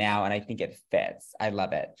seeing it now, and I think it fits. I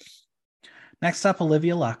love it. Next up,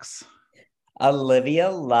 Olivia Lux.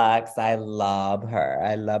 Olivia Lux, I love her.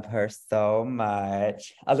 I love her so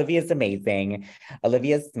much. Olivia's amazing.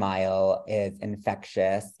 Olivia's smile is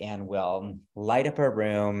infectious and will light up a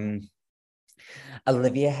room.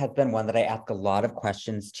 Olivia has been one that I ask a lot of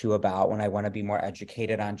questions to about when I want to be more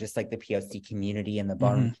educated on just like the POC community and the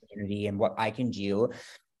bottom community and what I can do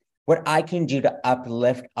to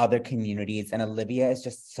uplift other communities. And Olivia is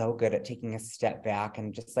just so good at taking a step back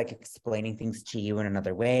and just like explaining things to you in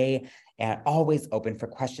another way, and always open for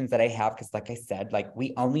questions that I have. Because like I said, like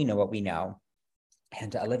we only know what we know.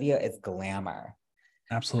 And Olivia is glamour.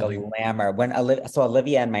 Absolutely. Glamour. So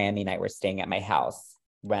Olivia and Miami and I were staying at my house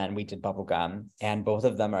when we did Bubblegum, and both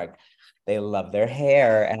of them they love their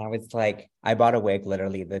hair. And I was like, I bought a wig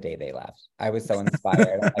literally the day they left. I was so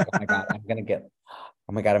inspired. I'm like, oh my God, I'm going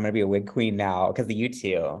to be a wig queen now because of you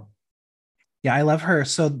two. Yeah, I love her.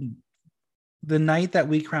 So the night that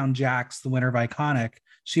we crowned Jax the winner of Iconic,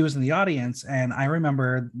 she was in the audience. And I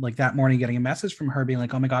remember like that morning getting a message from her being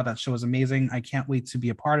like, oh my God, that show was amazing. I can't wait to be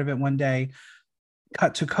a part of it one day.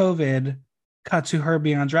 Cut to COVID, cut to her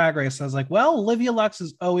being on Drag Race. I was like, well, Olivia Lux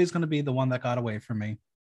is always going to be the one that got away from me.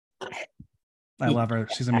 I love her.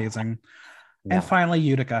 She's amazing. No. And finally,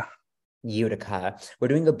 Utica. We're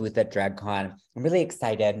doing a booth at DragCon. I'm really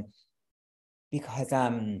excited because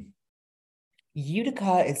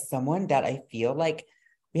Utica is someone that I feel like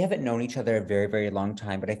we haven't known each other a very, very long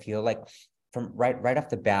time, but I feel like from right off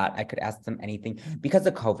the bat, I could ask them anything. Because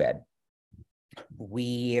of COVID,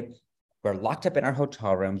 we were locked up in our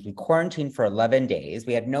hotel rooms. We quarantined for 11 days.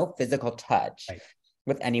 We had no physical touch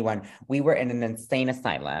with anyone. We were in an insane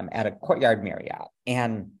asylum at a Courtyard Marriott.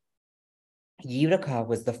 And Utica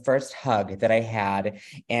was the first hug that I had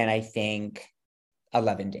in, I think,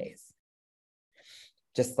 11 days.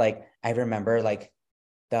 Just like, I remember like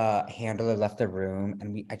the handler left the room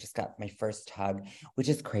and I just got my first hug, which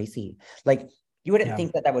is crazy. Like, you wouldn't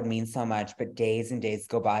think that would mean so much, but days and days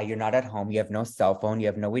go by. You're not at home. You have no cell phone. You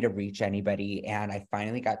have no way to reach anybody. And I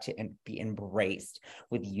finally got to be embraced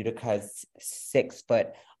with Utica's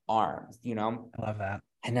 6-foot arms, you know? I love that.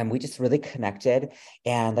 And then we just really connected.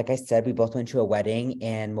 And like I said, we both went to a wedding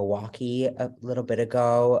in Milwaukee a little bit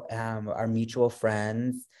ago, our mutual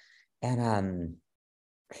friends. And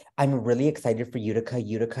I'm really excited for Utica.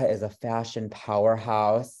 Utica is a fashion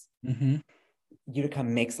powerhouse. Mm-hmm. Utica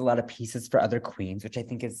makes a lot of pieces for other queens, which I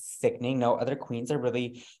think is sickening. No other queens are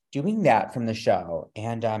really doing that from the show.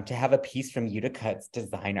 And to have a piece from Utica, it's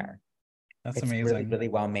designer. It's amazing. Really, really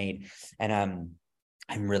well made. And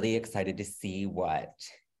I'm really excited to see what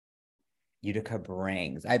Utica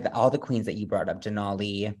brings. All the queens that you brought up,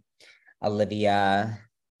 Denali, Olivia,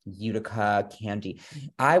 Utica, Candy.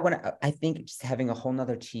 I think just having a whole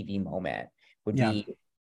nother TV moment would be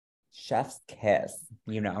chef's kiss,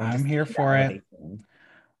 you know. I'm here for it.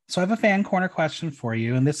 So I have a fan corner question for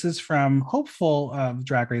you, and this is from hopeful of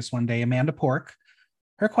Drag Race one day, Amanda Pork.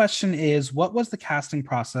 Her question is, what was the casting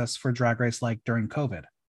process for Drag Race like during COVID?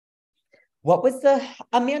 What was the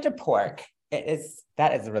Amanda Pork? That is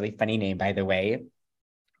a really funny name, by the way.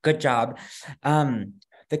 Good job.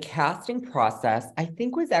 The casting process, I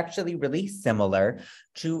think, was actually really similar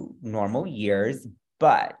to normal years,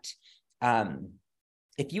 but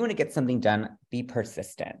if you want to get something done, be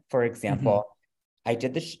persistent. For example, I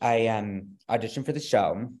auditioned for the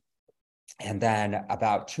show, and then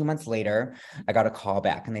about 2 months later, I got a call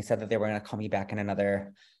back, and they said that they were going to call me back in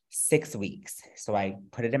another 6 weeks. So I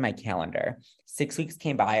put it in my calendar. 6 weeks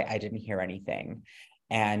came by, I didn't hear anything.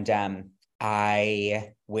 And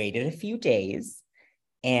I waited a few days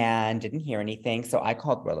and didn't hear anything. So I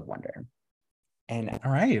called World of Wonder. And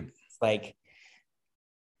all right, it's like,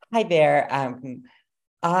 hi there.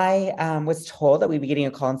 I was told that we'd be getting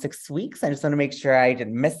a call in 6 weeks. I just want to make sure I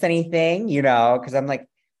didn't miss anything, you know, because I'm like,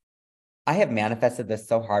 I have manifested this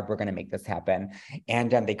so hard. We're going to make this happen.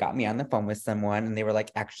 And they got me on the phone with someone, and they were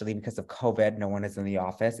like, actually, because of COVID, no one is in the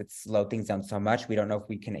office. It's slowed things down so much. We don't know if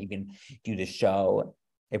we can even do the show.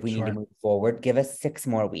 If we need to move forward, give us 6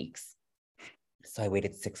 more weeks. So I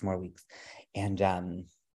waited 6 more weeks. And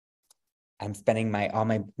I'm spending all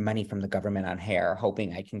my money from the government on hair,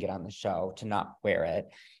 hoping I can get on the show to not wear it.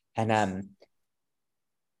 And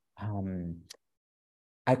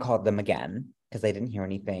I called them again because I didn't hear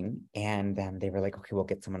anything. And they were like, okay, we'll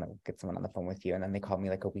get someone on the phone with you. And then they called me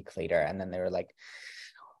like a week later. And then they were like,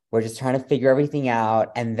 we're just trying to figure everything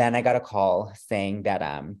out. And then I got a call saying that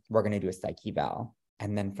we're going to do a psych eval.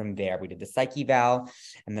 And then from there, we did the psych eval.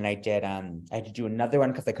 And then I had to do another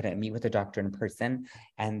one because I couldn't meet with the doctor in person.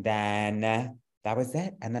 And then that was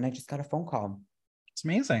it. And then I just got a phone call. It's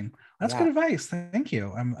amazing. That's good advice. Thank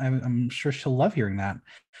you. I'm sure she'll love hearing that.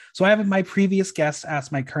 So I have my previous guest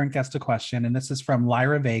ask my current guest a question, and this is from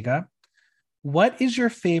Lyra Vega. What is your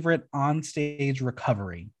favorite onstage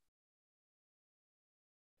recovery?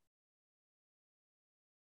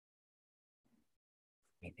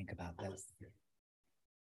 Let me think about this.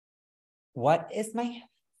 What is my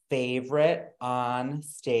favorite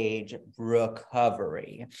on-stage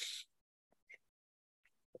recovery?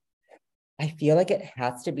 I feel like it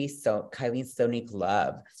has to be Kylie Sonique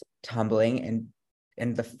Love tumbling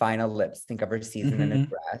in the final lip sync of her season in a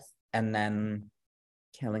dress, and then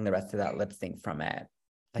killing the rest of that lip sync from it.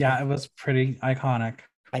 It was pretty iconic.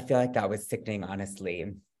 I feel like that was sickening,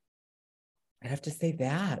 honestly. I'd have to say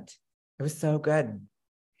that. It was so good.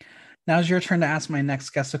 Now it's your turn to ask my next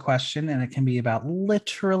guest a question, and it can be about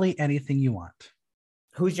literally anything you want.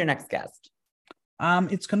 Who's your next guest?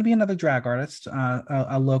 It's going to be another drag artist,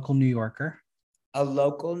 a local New Yorker. A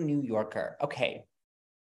local New Yorker. Okay.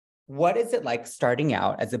 What is it like starting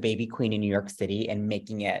out as a baby queen in New York City and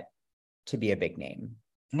making it to be a big name?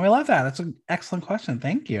 I love that. That's an excellent question.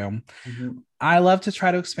 Thank you. I love to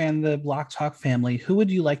try to expand the Block Talk family. Who would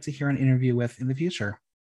you like to hear an interview with in the future?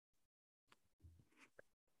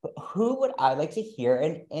 Who would I like to hear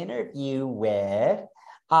an interview with?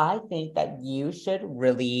 I think that you should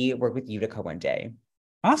really work with Utica one day.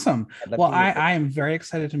 Awesome. Well, I am very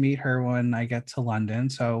excited to meet her when I get to London.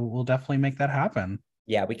 So we'll definitely make that happen.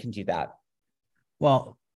 Yeah, we can do that.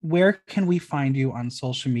 Well, where can we find you on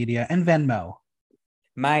social media and Venmo?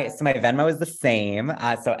 My Venmo is the same.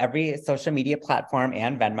 So every social media platform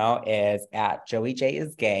and Venmo is at Joey J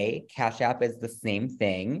is Gay. Cash App is the same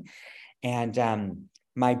thing. And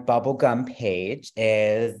my Bubblegum page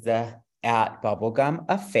is at Bubblegum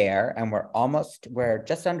Affair. And we're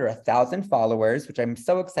just under 1,000 followers, which I'm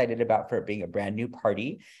so excited about for it being a brand new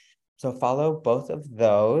party. So follow both of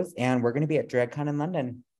those. And we're going to be at DragCon in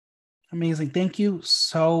London. Amazing. Thank you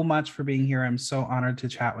so much for being here. I'm so honored to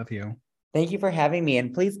chat with you. Thank you for having me.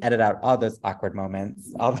 And please edit out all those awkward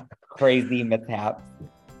moments, all the crazy mishaps.